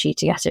US actually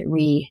to get it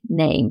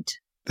renamed.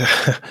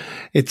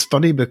 It's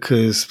funny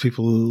because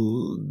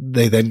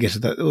they then get to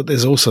that.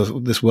 There's also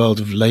this world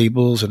of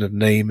labels and of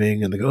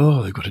naming, and they go,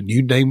 oh, they've got a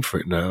new name for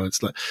it now.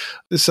 It's like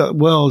there's that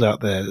world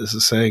out there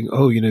that's saying,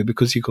 oh,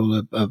 because you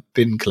call a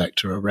bin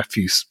collector a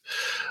refuse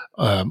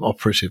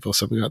operative or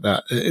something like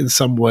that, in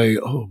some way,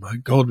 oh my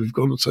God, we've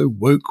gone so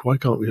woke. Why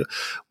can't we?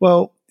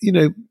 Well,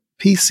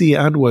 PC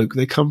and woke,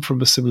 they come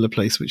from a similar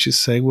place, which is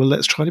saying, well,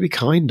 let's try to be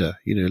kinder,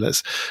 and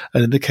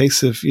in the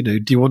case of,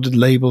 do you want to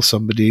label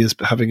somebody as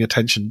having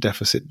attention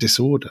deficit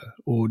disorder,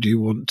 or do you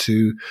want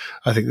to,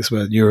 I think this is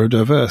where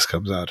neurodiverse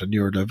comes out, and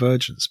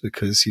neurodivergence,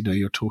 because,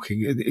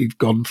 you've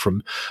gone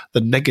from the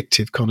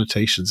negative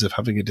connotations of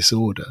having a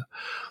disorder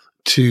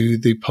to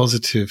the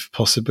positive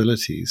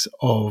possibilities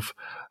of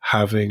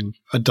having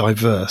a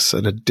diverse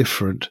and a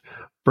different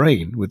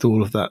brain, with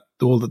all that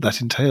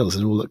entails,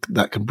 and all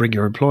that can bring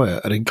your employer.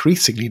 And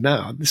increasingly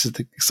now, this is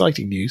the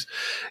exciting news,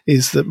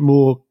 is that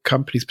more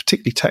companies,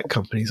 particularly tech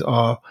companies,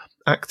 are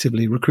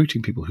actively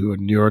recruiting people who are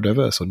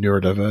neurodiverse or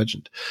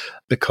neurodivergent,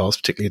 because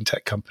particularly in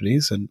tech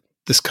companies and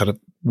this kind of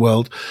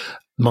world,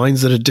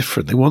 minds that are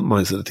different. They want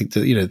minds that I think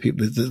that,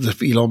 people,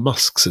 the Elon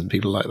Musks and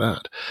people like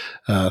that.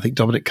 I think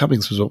Dominic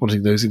Cummings was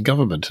wanting those in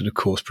government. And of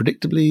course,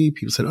 predictably,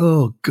 people said,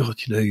 oh God,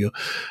 he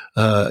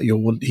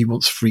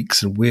wants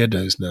freaks and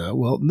weirdos now.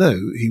 Well, no,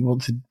 he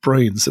wanted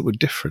brains that were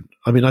different.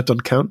 I mean, I've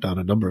done Countdown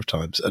a number of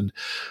times. And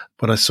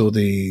when I saw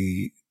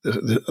the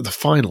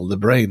final, the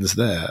brains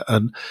there,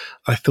 and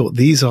I thought,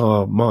 these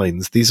are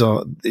minds.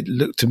 It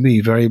looked to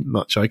me very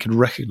much, I could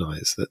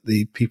recognize that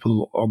the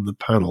people on the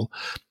panel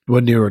were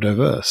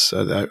neurodiverse.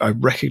 I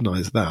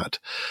recognize that,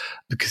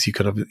 because you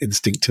kind of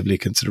instinctively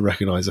can sort of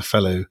recognize a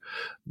fellow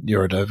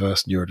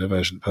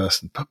neurodivergent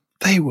person. But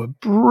they were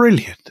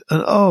brilliant.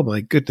 And oh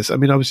my goodness. I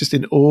mean, I was just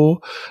in awe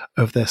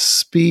of their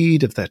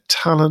speed, of their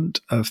talent,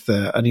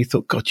 and you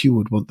thought, God, you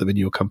would want them in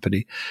your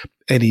company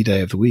any day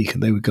of the week,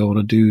 and they would go on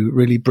and do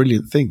really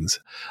brilliant things.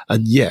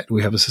 And yet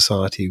we have a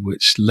society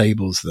which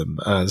labels them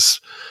as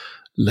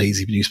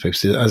lazy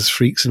newspapers, as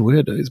freaks and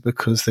weirdos,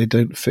 because they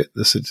don't fit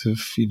the sort of,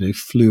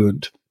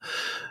 fluent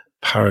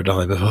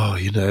paradigm of,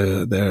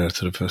 they're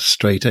sort of a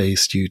straight A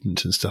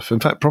student and stuff.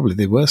 In fact, probably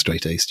they were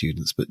straight A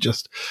students, but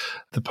just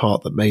the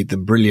part that made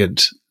them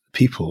brilliant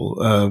people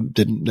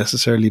didn't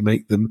necessarily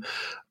make them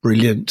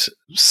brilliant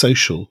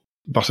social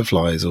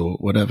butterflies or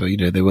whatever. They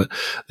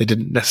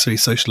didn't necessarily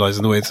socialize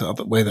in the way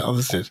that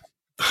others did.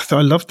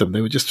 I loved them.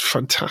 They were just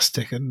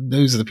fantastic. And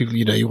those are the people,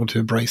 you want to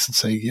embrace and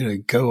say,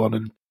 go on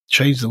and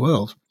change the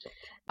world.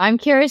 I'm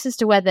curious as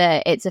to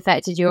whether it's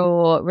affected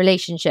your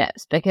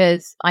relationships,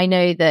 because I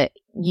know that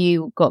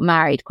you got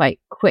married quite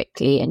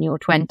quickly in your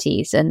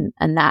 20s,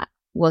 and that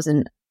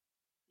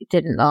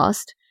didn't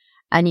last.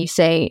 And you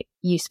say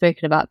you've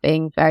spoken about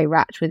being very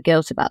racked with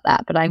guilt about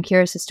that, but I'm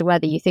curious as to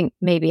whether you think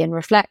maybe in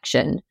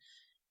reflection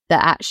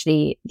that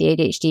actually the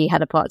ADHD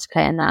had a part to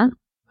play in that.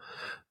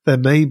 There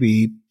may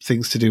be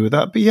things to do with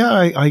that, but yeah,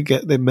 I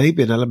get there may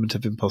be an element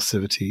of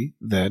impulsivity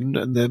then,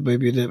 and there may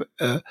be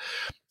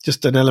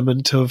just an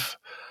element of,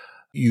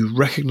 you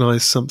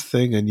recognize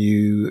something and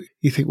you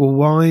think, well,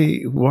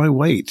 why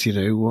wait?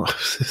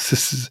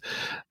 This is,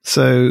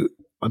 so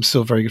I'm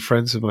still very good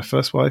friends with my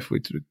first wife. We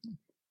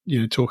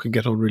talk and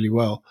get on really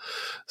well.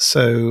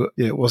 So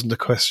it wasn't a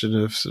question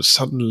of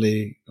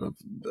suddenly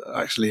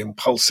actually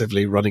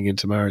impulsively running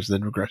into marriage and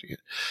then regretting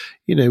it.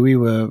 We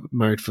were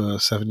married for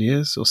 7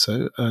 years or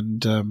so.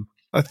 And,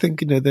 I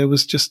think, there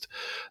was just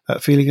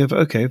that feeling of,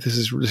 okay, if this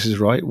is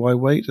right, why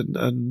wait?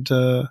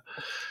 And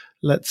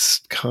let's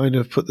kind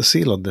of put the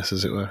seal on this,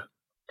 as it were.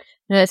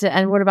 No,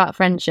 and what about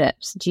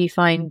friendships? Do you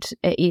find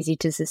it easy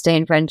to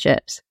sustain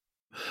friendships?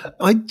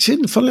 I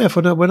didn't. Funnily enough,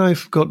 when I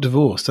got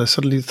divorced, I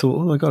suddenly thought,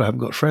 oh my God, I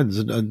haven't got friends.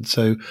 And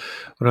so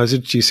when I was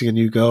introducing a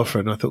new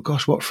girlfriend, I thought,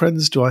 gosh, what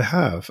friends do I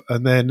have?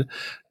 And then,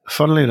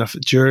 funnily enough,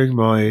 during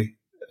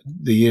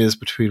the years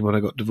between when I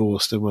got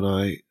divorced and when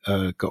I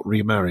got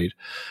remarried,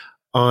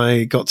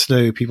 I got to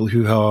know people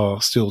who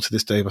are still to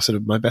this day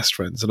my best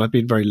friends. And I've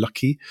been very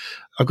lucky.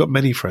 I've got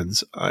many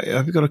friends.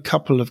 I've got a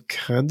couple of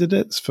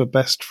candidates for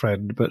best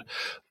friend, but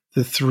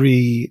the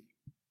three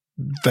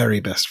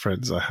very best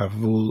friends I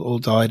have all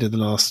died in the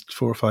last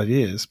 4 or 5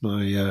 years.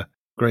 My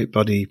great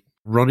buddy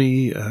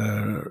Ronnie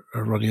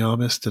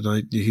Armist,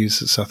 and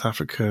he's South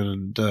African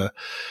and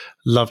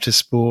loved his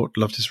sport,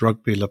 loved his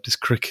rugby, loved his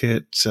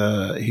cricket.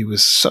 He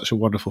was such a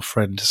wonderful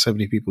friend to so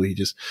many people. He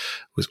just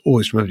was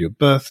always remember your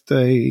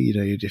birthday.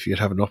 If you'd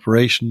have an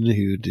operation,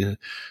 he'd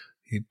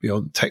be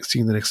on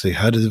texting the next day.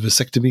 How did the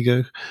vasectomy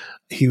go?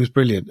 He was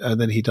brilliant.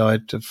 And then he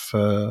died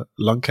of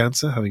lung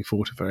cancer, having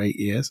fought it for 8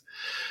 years.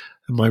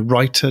 And my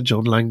writer,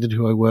 John Langdon,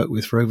 who I worked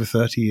with for over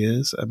 30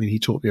 years, I mean, he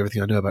taught me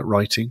everything I know about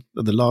writing.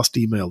 And the last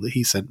email that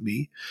he sent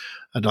me,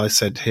 and I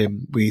sent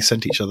him, we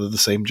sent each other the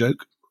same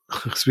joke.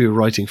 Because we were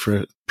writing for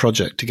a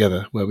project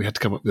together where we had to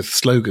come up with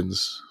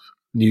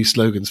new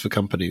slogans for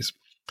companies.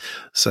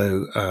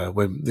 So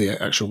when the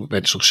actual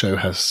eventual show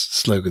has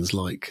slogans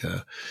like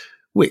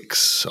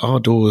Wix,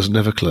 our doors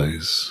never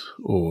close,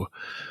 or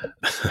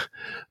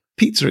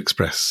Pizza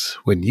Express,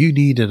 when you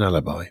need an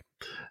alibi.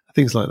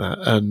 Things like that.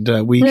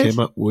 And we came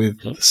up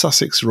with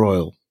Sussex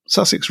Royal,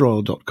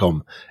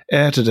 sussexroyal.com,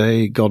 air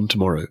today, gone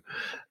tomorrow.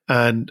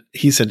 And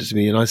he sent it to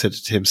me and I sent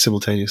it to him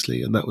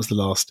simultaneously. And that was the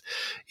last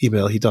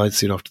email. He died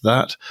soon after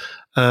that.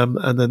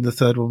 And then the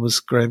third one was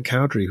Graham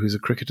Cowdery, who's a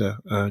cricketer,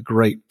 a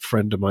great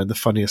friend of mine, the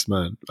funniest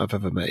man I've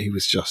ever met. He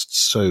was just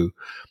so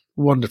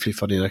wonderfully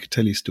funny, and I could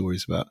tell you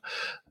stories about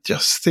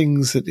just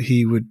things that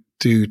he would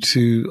do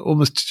to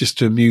almost just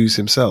to amuse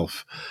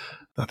himself.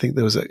 I think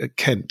there was at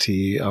Kent,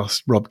 he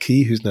asked Rob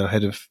Key, who's now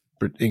head of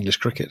English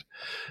cricket,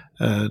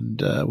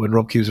 and when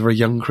Rob Key was a very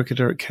young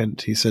cricketer at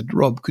Kent, he said,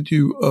 "Rob, could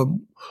you?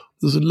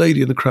 There's a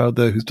lady in the crowd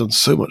there who's done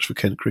so much for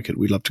Kent cricket.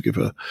 We'd love to give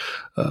her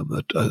a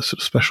sort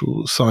of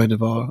special sign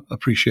of our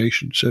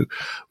appreciation. So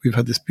we've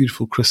had this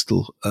beautiful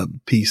crystal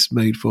piece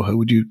made for her.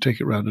 Would you take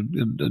it around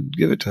and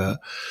give it to her?"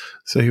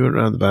 So he went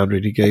around the boundary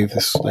and he gave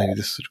this lady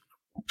this sort of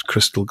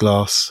crystal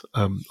glass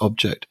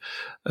object,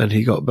 and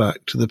he got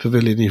back to the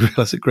pavilion. He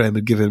realised that Graham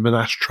had given him an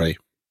ashtray.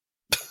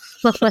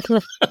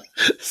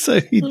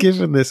 So he'd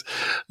given this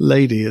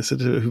lady, a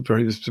sort of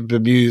very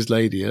bemused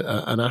lady,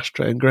 an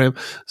ashtray, and Graham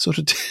sort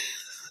of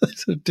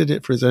did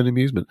it for his own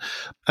amusement.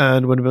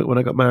 And when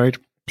I got married,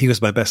 he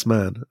was my best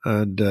man,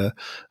 and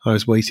I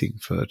was waiting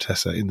for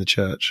Tessa in the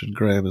church, and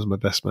Graham, as my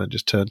best man,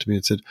 just turned to me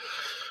and said,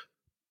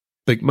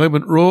 "Big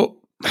moment, Raw.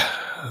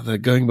 They're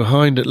going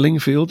behind at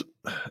Lingfield."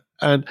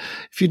 And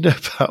if you know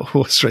about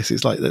horse races,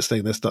 it's like they're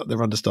saying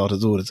they're under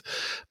starters' orders.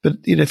 But,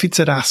 if he'd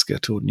said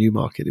Ascot or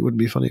Newmarket, it wouldn't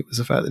be funny. It was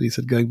the fact that he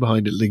said going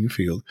behind at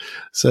Lingfield.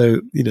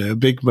 So, a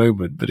big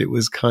moment, but it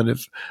was kind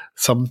of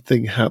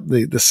something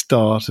happening, the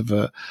start of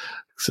a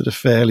sort of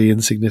fairly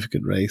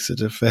insignificant race at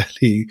a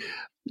fairly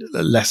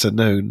lesser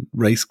known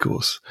race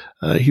course.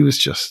 He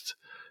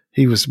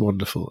was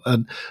wonderful.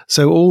 And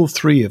so all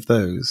three of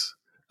those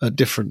at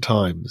different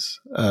times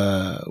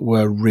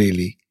were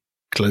really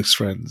close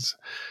friends.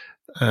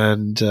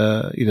 And,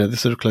 the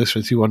sort of close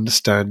friends who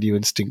understand you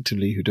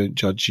instinctively, who don't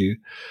judge you,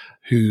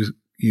 who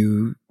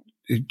you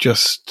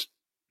just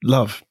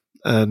love.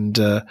 And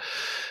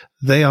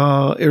they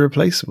are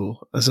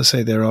irreplaceable. As I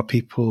say, there are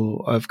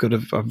people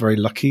I'm very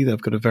lucky.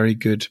 I've got a very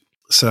good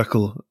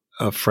circle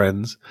of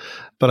friends,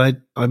 but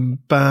I'm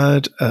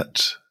bad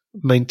at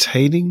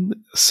maintaining,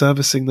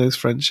 servicing those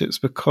friendships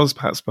because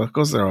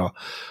there are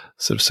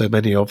sort of so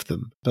many of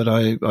them. But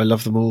I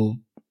love them all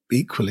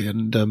equally,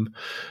 and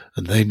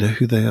they know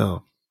who they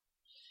are.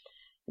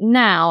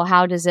 Now,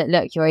 how does it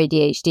look, your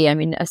ADHD? I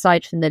mean,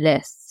 aside from the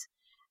lists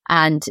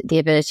and the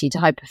ability to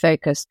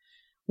hyperfocus,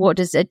 what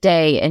does a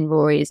day in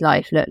Rory's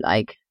life look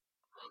like?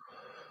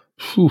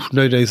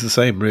 No day's the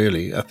same,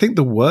 really. I think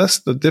the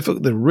worst,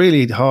 the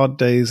really hard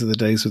days are the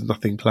days with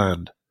nothing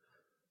planned.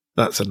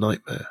 That's a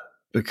nightmare,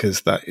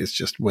 because that is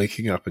just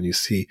waking up and you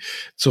see,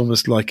 it's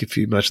almost like if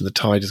you imagine the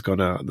tide has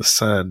gone out and the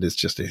sand is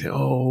just,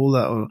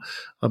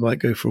 I might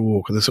go for a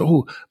walk. And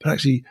but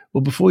actually,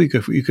 before you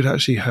go you could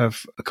actually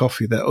have a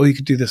coffee there, or you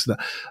could do this and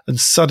that. And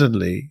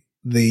suddenly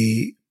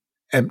the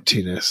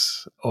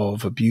emptiness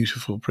of a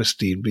beautiful,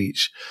 pristine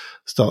beach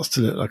starts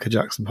to look like a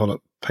Jackson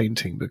Pollock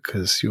painting,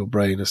 because your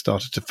brain has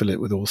started to fill it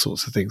with all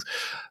sorts of things.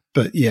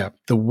 But yeah,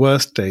 the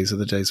worst days are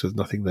the days with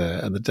nothing there,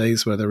 and the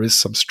days where there is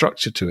some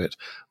structure to it,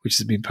 which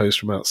has been imposed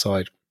from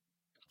outside.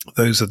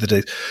 Those are the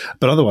days.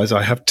 But otherwise,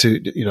 I have to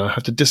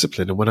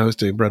discipline. And when I was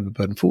doing Bremner,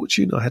 Bird and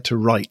Fortune, I had to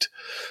write.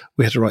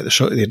 We had to write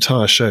the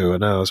entire show,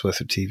 an hour's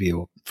worth of TV,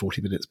 or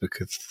 40 minutes,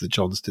 because the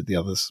Johns did the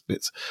other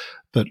bits.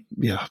 But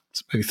yeah,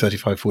 maybe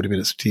 35, 40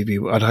 minutes of TV.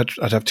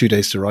 I'd have 2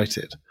 days to write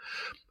it.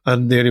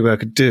 And the only way I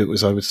could do it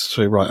was I would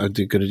say, right, I'm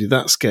going to do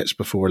that sketch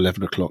before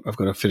 11 o'clock. I've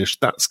got to finish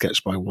that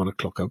sketch by 1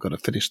 o'clock. I've got to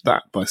finish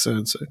that by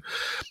so-and-so.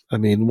 I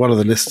mean, one of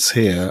the lists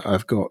here,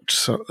 I've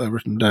got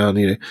written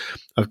down,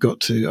 I've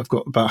got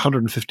about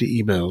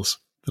 150 emails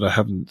that I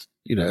haven't,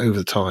 over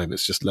the time,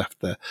 it's just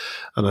left there.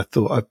 And I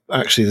thought,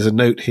 actually, there's a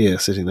note here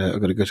sitting there. I've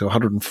got to go to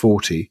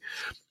 140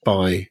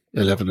 by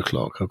 11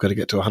 o'clock. I've got to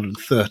get to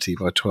 130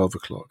 by 12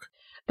 o'clock.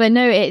 But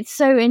no, it's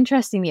so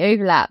interesting, the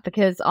overlap,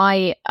 because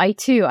I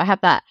too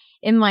have that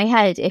in my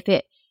head.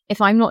 If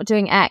I'm not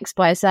doing X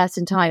by a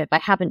certain time, if I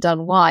haven't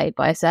done Y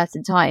by a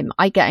certain time,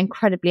 I get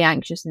incredibly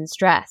anxious and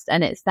stressed.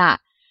 And it's that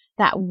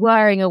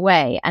whirring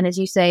away. And as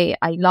you say,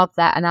 I love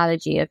that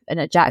analogy of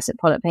a Jackson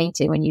Pollock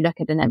painting. When you look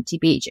at an empty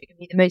beach, it can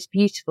be the most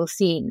beautiful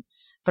scene.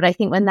 But I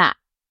think when that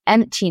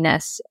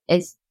emptiness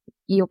is,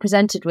 you're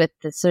presented with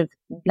the sort of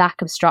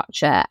lack of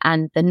structure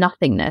and the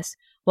nothingness,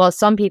 while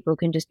some people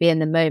can just be in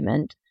the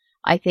moment,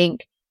 I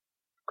think,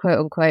 quote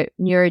unquote,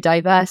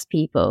 neurodiverse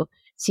people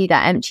see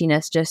that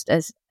emptiness just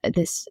as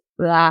this,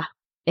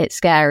 it's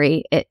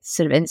scary. It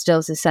sort of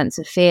instills a sense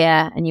of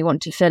fear, and you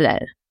want to fill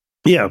it.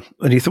 Yeah,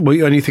 and you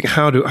think,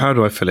 how do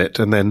I fill it?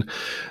 And then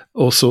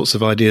all sorts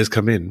of ideas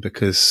come in,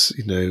 because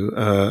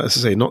as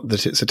I say, not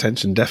that it's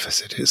attention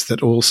deficit, it's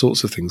that all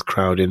sorts of things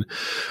crowd in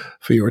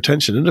for your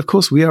attention. And of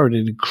course, we are in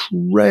an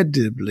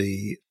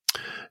incredibly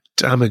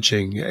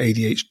damaging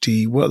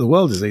ADHD. Well, the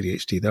world is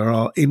ADHD. There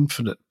are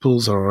infinite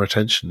pulls on our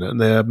attention,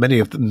 and there are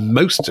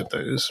most of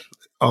those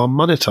are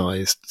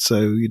monetized.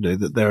 So,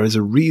 that there is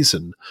a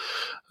reason.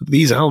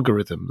 These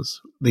algorithms,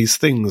 these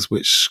things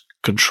which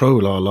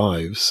control our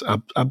lives,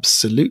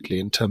 absolutely,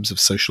 in terms of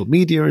social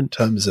media, in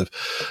terms of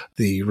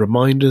the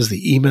reminders,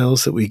 the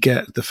emails that we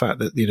get, the fact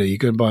that, you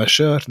go and buy a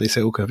shirt and they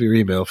say, have your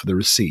email for the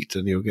receipt,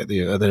 and you'll get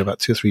and then about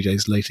 2 or 3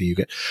 days later you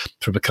get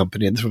from a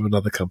company and from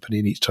another company,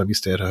 and each time you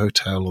stay at a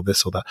hotel or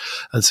this or that.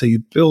 And so you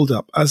build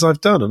up, as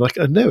I've done, and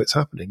I know it's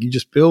happening, you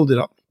just build it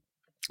up,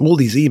 all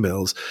these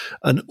emails,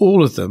 and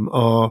all of them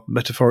are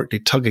metaphorically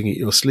tugging at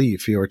your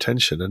sleeve for your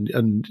attention.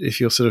 And if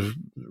you're sort of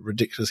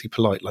ridiculously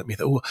polite like me,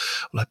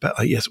 I bet,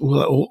 yes,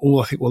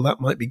 I think, that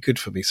might be good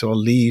for me, so I'll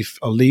leave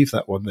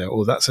that one there.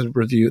 Or that's a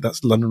review,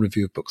 that's London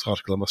Review of Books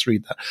article, I must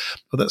read that.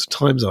 Or that's a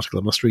Times article,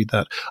 I must read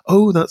that.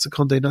 Oh, that's a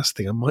Condé Nast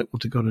thing, I might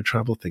want to go on a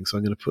travel thing, so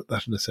I'm going to put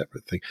that in a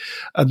separate thing.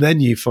 And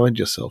then you find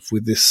yourself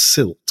with this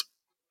silt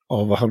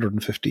of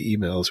 150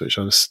 emails, which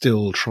I'm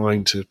still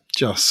trying to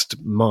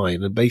just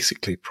mine. And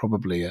basically,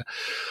 probably a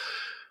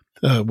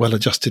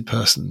well-adjusted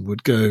person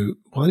would go,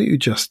 why don't you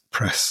just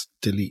press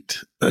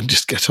delete and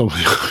just get on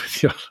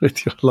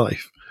with your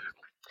life?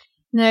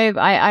 No,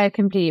 I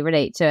completely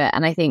relate to it.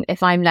 And I think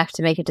if I'm left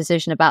to make a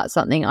decision about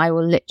something, I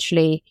will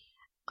literally,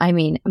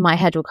 my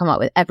head will come up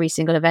with every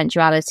single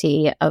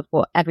eventuality of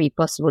what every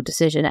possible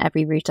decision,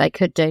 every route I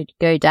could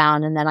go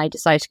down. And then I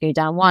decide to go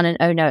down one and,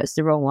 oh no, it's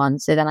the wrong one.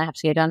 So then I have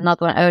to go down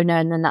another one. Oh no,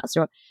 and then that's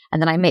wrong.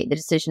 And then I make the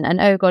decision and,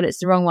 oh God, it's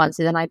the wrong one.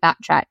 So then I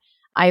backtrack.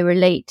 I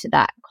relate to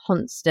that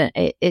constant.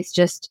 It's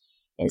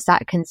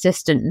that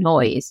consistent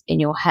noise in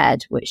your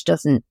head, which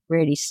doesn't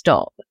really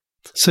stop.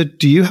 So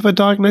do you have a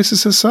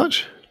diagnosis as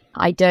such?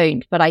 I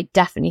don't, but I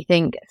definitely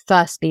think,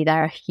 firstly,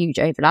 there are huge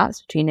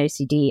overlaps between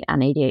OCD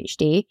and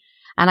ADHD.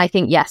 And I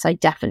think, yes, I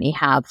definitely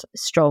have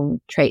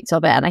strong traits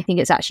of it. And I think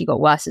it's actually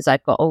got worse as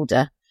I've got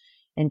older.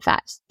 In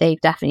fact,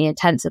 they've definitely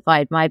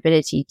intensified. My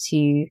ability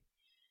to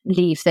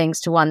leave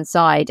things to one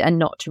side and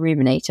not to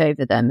ruminate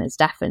over them is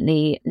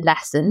definitely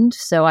lessened.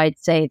 So I'd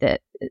say that,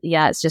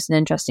 yeah, it's just an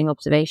interesting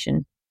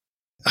observation.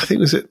 I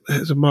think it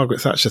was a Margaret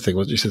Thatcher thing,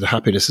 wasn't it? She said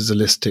happiness is a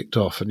list ticked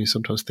off. And you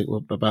sometimes think,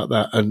 well, about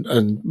that.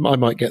 And I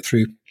might get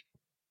through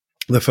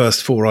the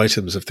first 4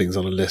 items of things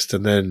on a list,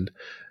 and then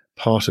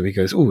part of me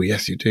goes, oh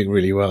yes, you're doing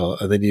really well,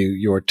 and then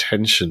your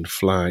attention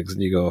flags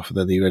and you go off, and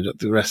then you end up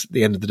the rest at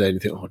the end of the day and you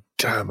think, oh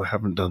damn, I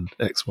haven't done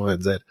X, Y,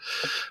 and Z.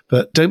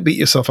 But don't beat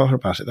yourself up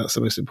about it. That's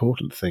the most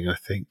important thing, I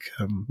think.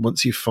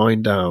 Once you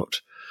find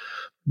out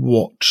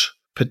what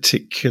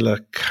particular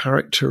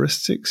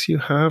characteristics you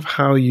have,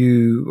 how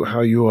you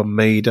are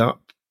made up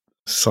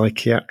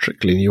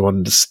psychiatrically, and you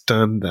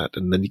understand that,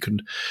 and then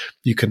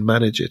you can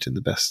manage it in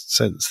the best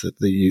sense. That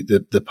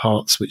the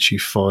parts which you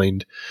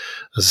find,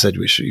 as I said,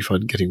 which you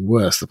find getting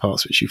worse, the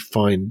parts which you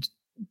find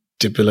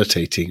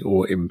debilitating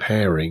or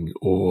impairing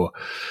or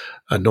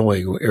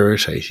annoying or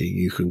irritating,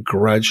 you can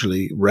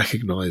gradually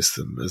recognize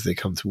them as they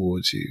come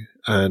towards you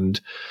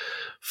and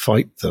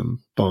fight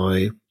them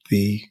by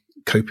the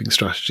coping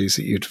strategies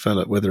that you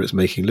develop, whether it's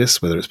making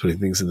lists, whether it's putting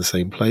things in the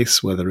same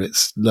place, whether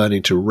it's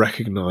learning to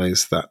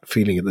recognize that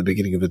feeling at the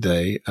beginning of the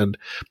day. And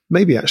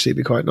maybe actually it'd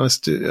be quite nice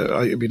to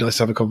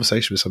have a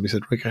conversation with somebody who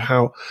said, Rick,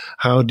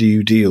 how do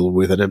you deal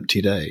with an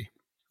empty day?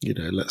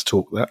 Let's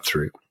talk that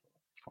through.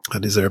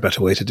 And is there a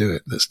better way to do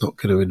it that's not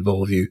going to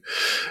involve you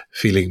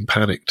feeling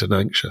panicked and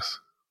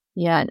anxious?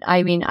 Yeah,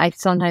 I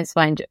sometimes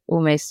find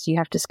almost you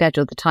have to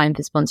schedule the time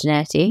for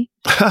spontaneity.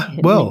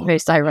 Well, in the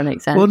most ironic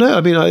sense. Well, no,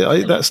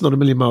 I that's not a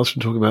million miles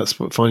from talking about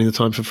finding the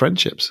time for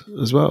friendships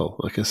as well.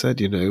 Like I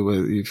said, where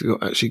you've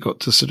actually got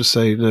to sort of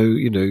say, no,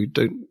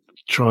 don't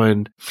try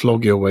and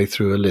flog your way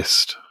through a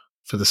list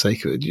for the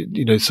sake of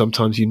it.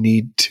 Sometimes you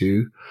need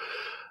to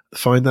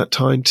find that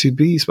time to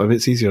be.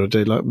 It's easier on a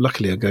day like,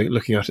 luckily I'm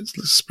looking at it's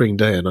spring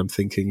day and I'm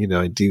thinking,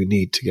 I do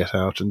need to get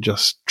out and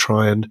just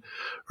try and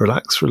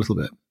relax for a little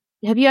bit.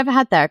 Have you ever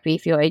had therapy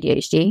for your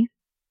ADHD?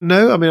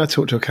 No, I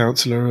talked to a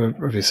counsellor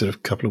every sort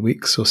of couple of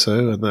weeks or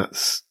so, and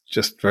that's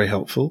just very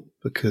helpful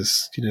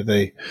because,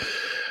 they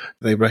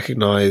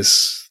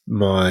recognise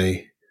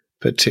my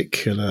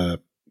particular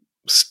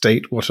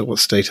state, what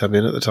state I'm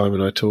in at the time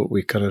when I talk.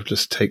 We kind of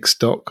just take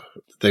stock.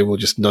 They will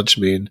just nudge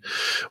me in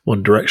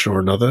one direction or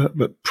another.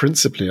 But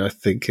principally, I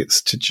think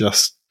it's to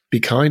just be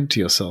kind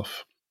to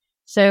yourself.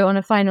 So on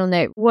a final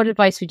note, what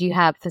advice would you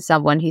have for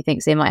someone who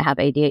thinks they might have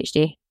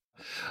ADHD?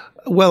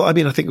 Well, I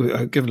think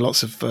I've given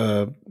lots of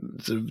sort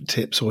of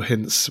tips or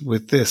hints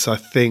with this. I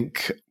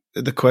think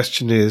the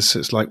question is,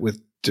 it's like with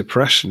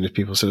depression, if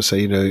people sort of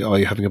say, are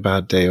you having a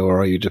bad day or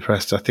are you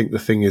depressed? I think the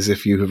thing is,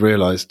 if you have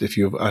realized, if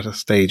you're at a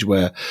stage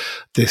where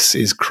this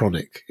is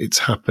chronic, it's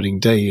happening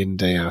day in,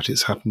 day out,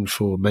 it's happened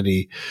for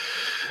many,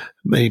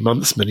 many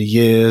months, many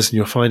years, and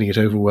you're finding it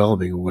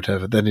overwhelming or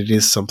whatever, then it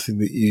is something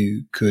that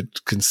you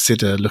could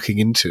consider looking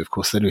into. Of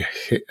course, then we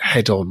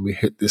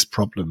hit this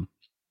problem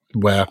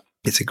where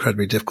it's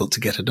incredibly difficult to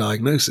get a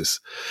diagnosis,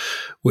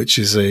 which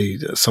is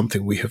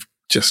something we have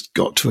just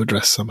got to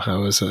address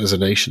somehow as a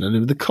nation.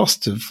 And the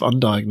cost of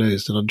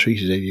undiagnosed and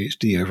untreated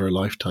ADHD over a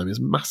lifetime is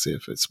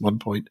massive. It's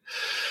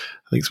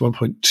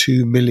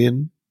 1.2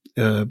 million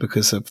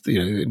because of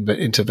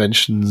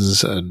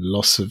interventions and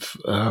loss of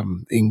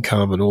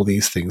income and all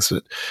these things.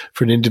 That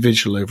for an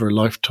individual over a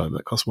lifetime,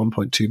 that costs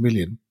 1.2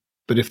 million.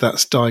 But if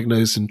that's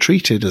diagnosed and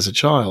treated as a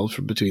child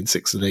from between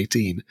 6 and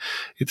 18,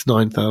 it's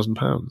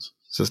 £9,000.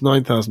 So it's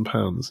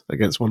 £9,000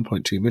 against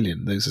 1.2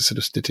 million. Those are sort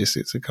of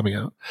statistics that are coming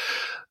out.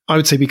 I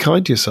would say be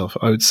kind to yourself.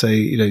 I would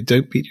say,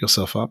 don't beat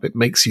yourself up. It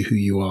makes you who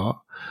you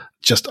are.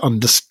 Just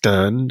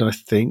understand, I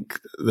think,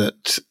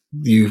 that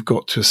you've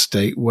got to a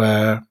state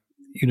where,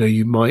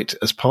 you might,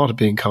 as part of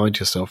being kind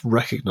to yourself,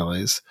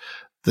 recognize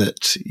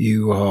that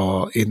you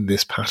are in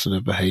this pattern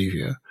of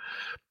behavior.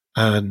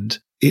 And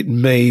it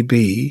may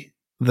be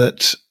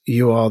that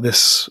you are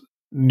this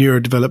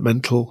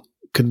neurodevelopmental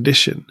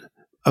condition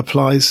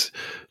applies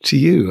to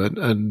you,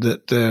 and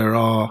that there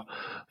are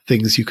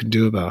things you can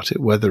do about it,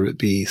 whether it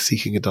be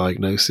seeking a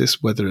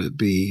diagnosis, whether it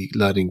be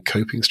learning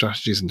coping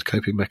strategies and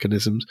coping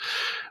mechanisms,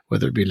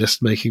 whether it be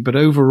list making. But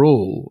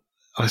overall,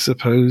 I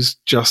suppose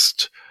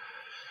just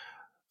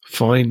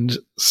find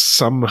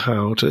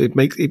somehow it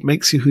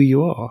makes you who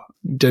you are.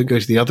 Don't go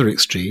to the other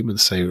extreme and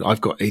say,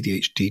 I've got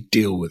ADHD,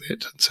 deal with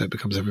it. And so it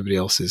becomes everybody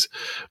else's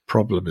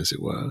problem, as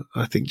it were.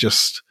 I think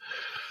just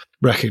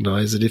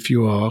recognize that if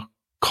you are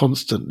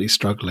constantly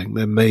struggling,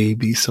 there may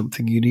be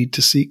something you need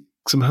to seek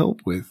some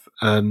help with.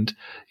 And,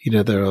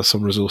 there are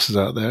some resources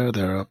out there.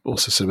 There are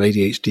also some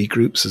ADHD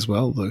groups as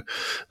well, though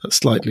that's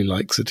slightly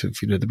like sort of,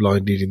 the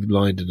blind leading the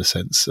blind in a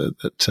sense, so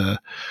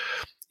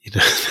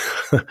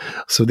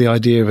the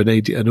idea of an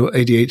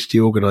ADHD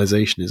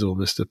organization is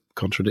almost a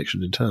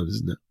contradiction in terms,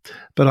 isn't it?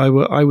 But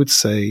I would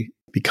say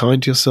be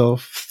kind to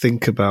yourself.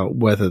 Think about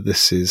whether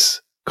this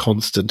is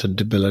constant and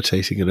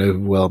debilitating and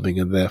overwhelming,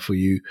 and therefore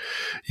you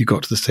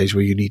got to the stage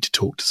where you need to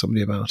talk to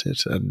somebody about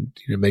it, and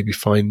maybe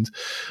find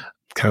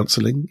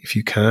counselling if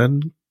you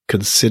can.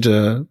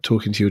 Consider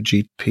talking to your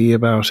GP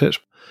about it,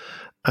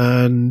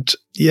 and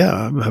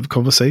have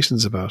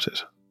conversations about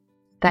it.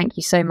 Thank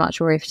you so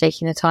much, Rory, for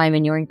taking the time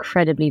in your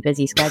incredibly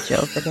busy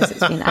schedule, because it's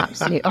been an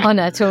absolute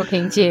honour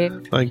talking to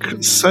you.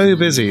 I'm so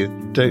busy.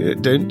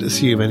 Don't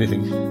assume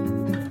anything.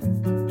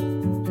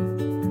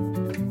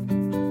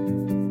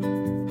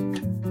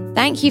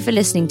 Thank you for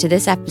listening to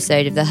this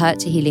episode of the Hurt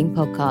to Healing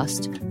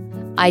podcast.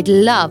 I'd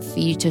love for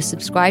you to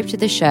subscribe to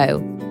the show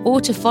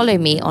or to follow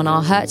me on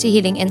our Hurt to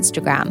Healing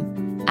Instagram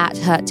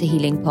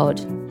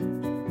 @HurtToHealingPod.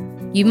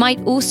 You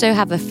might also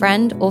have a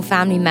friend or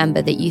family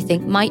member that you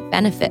think might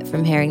benefit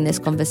from hearing this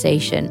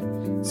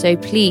conversation, so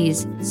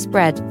please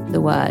spread the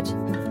word.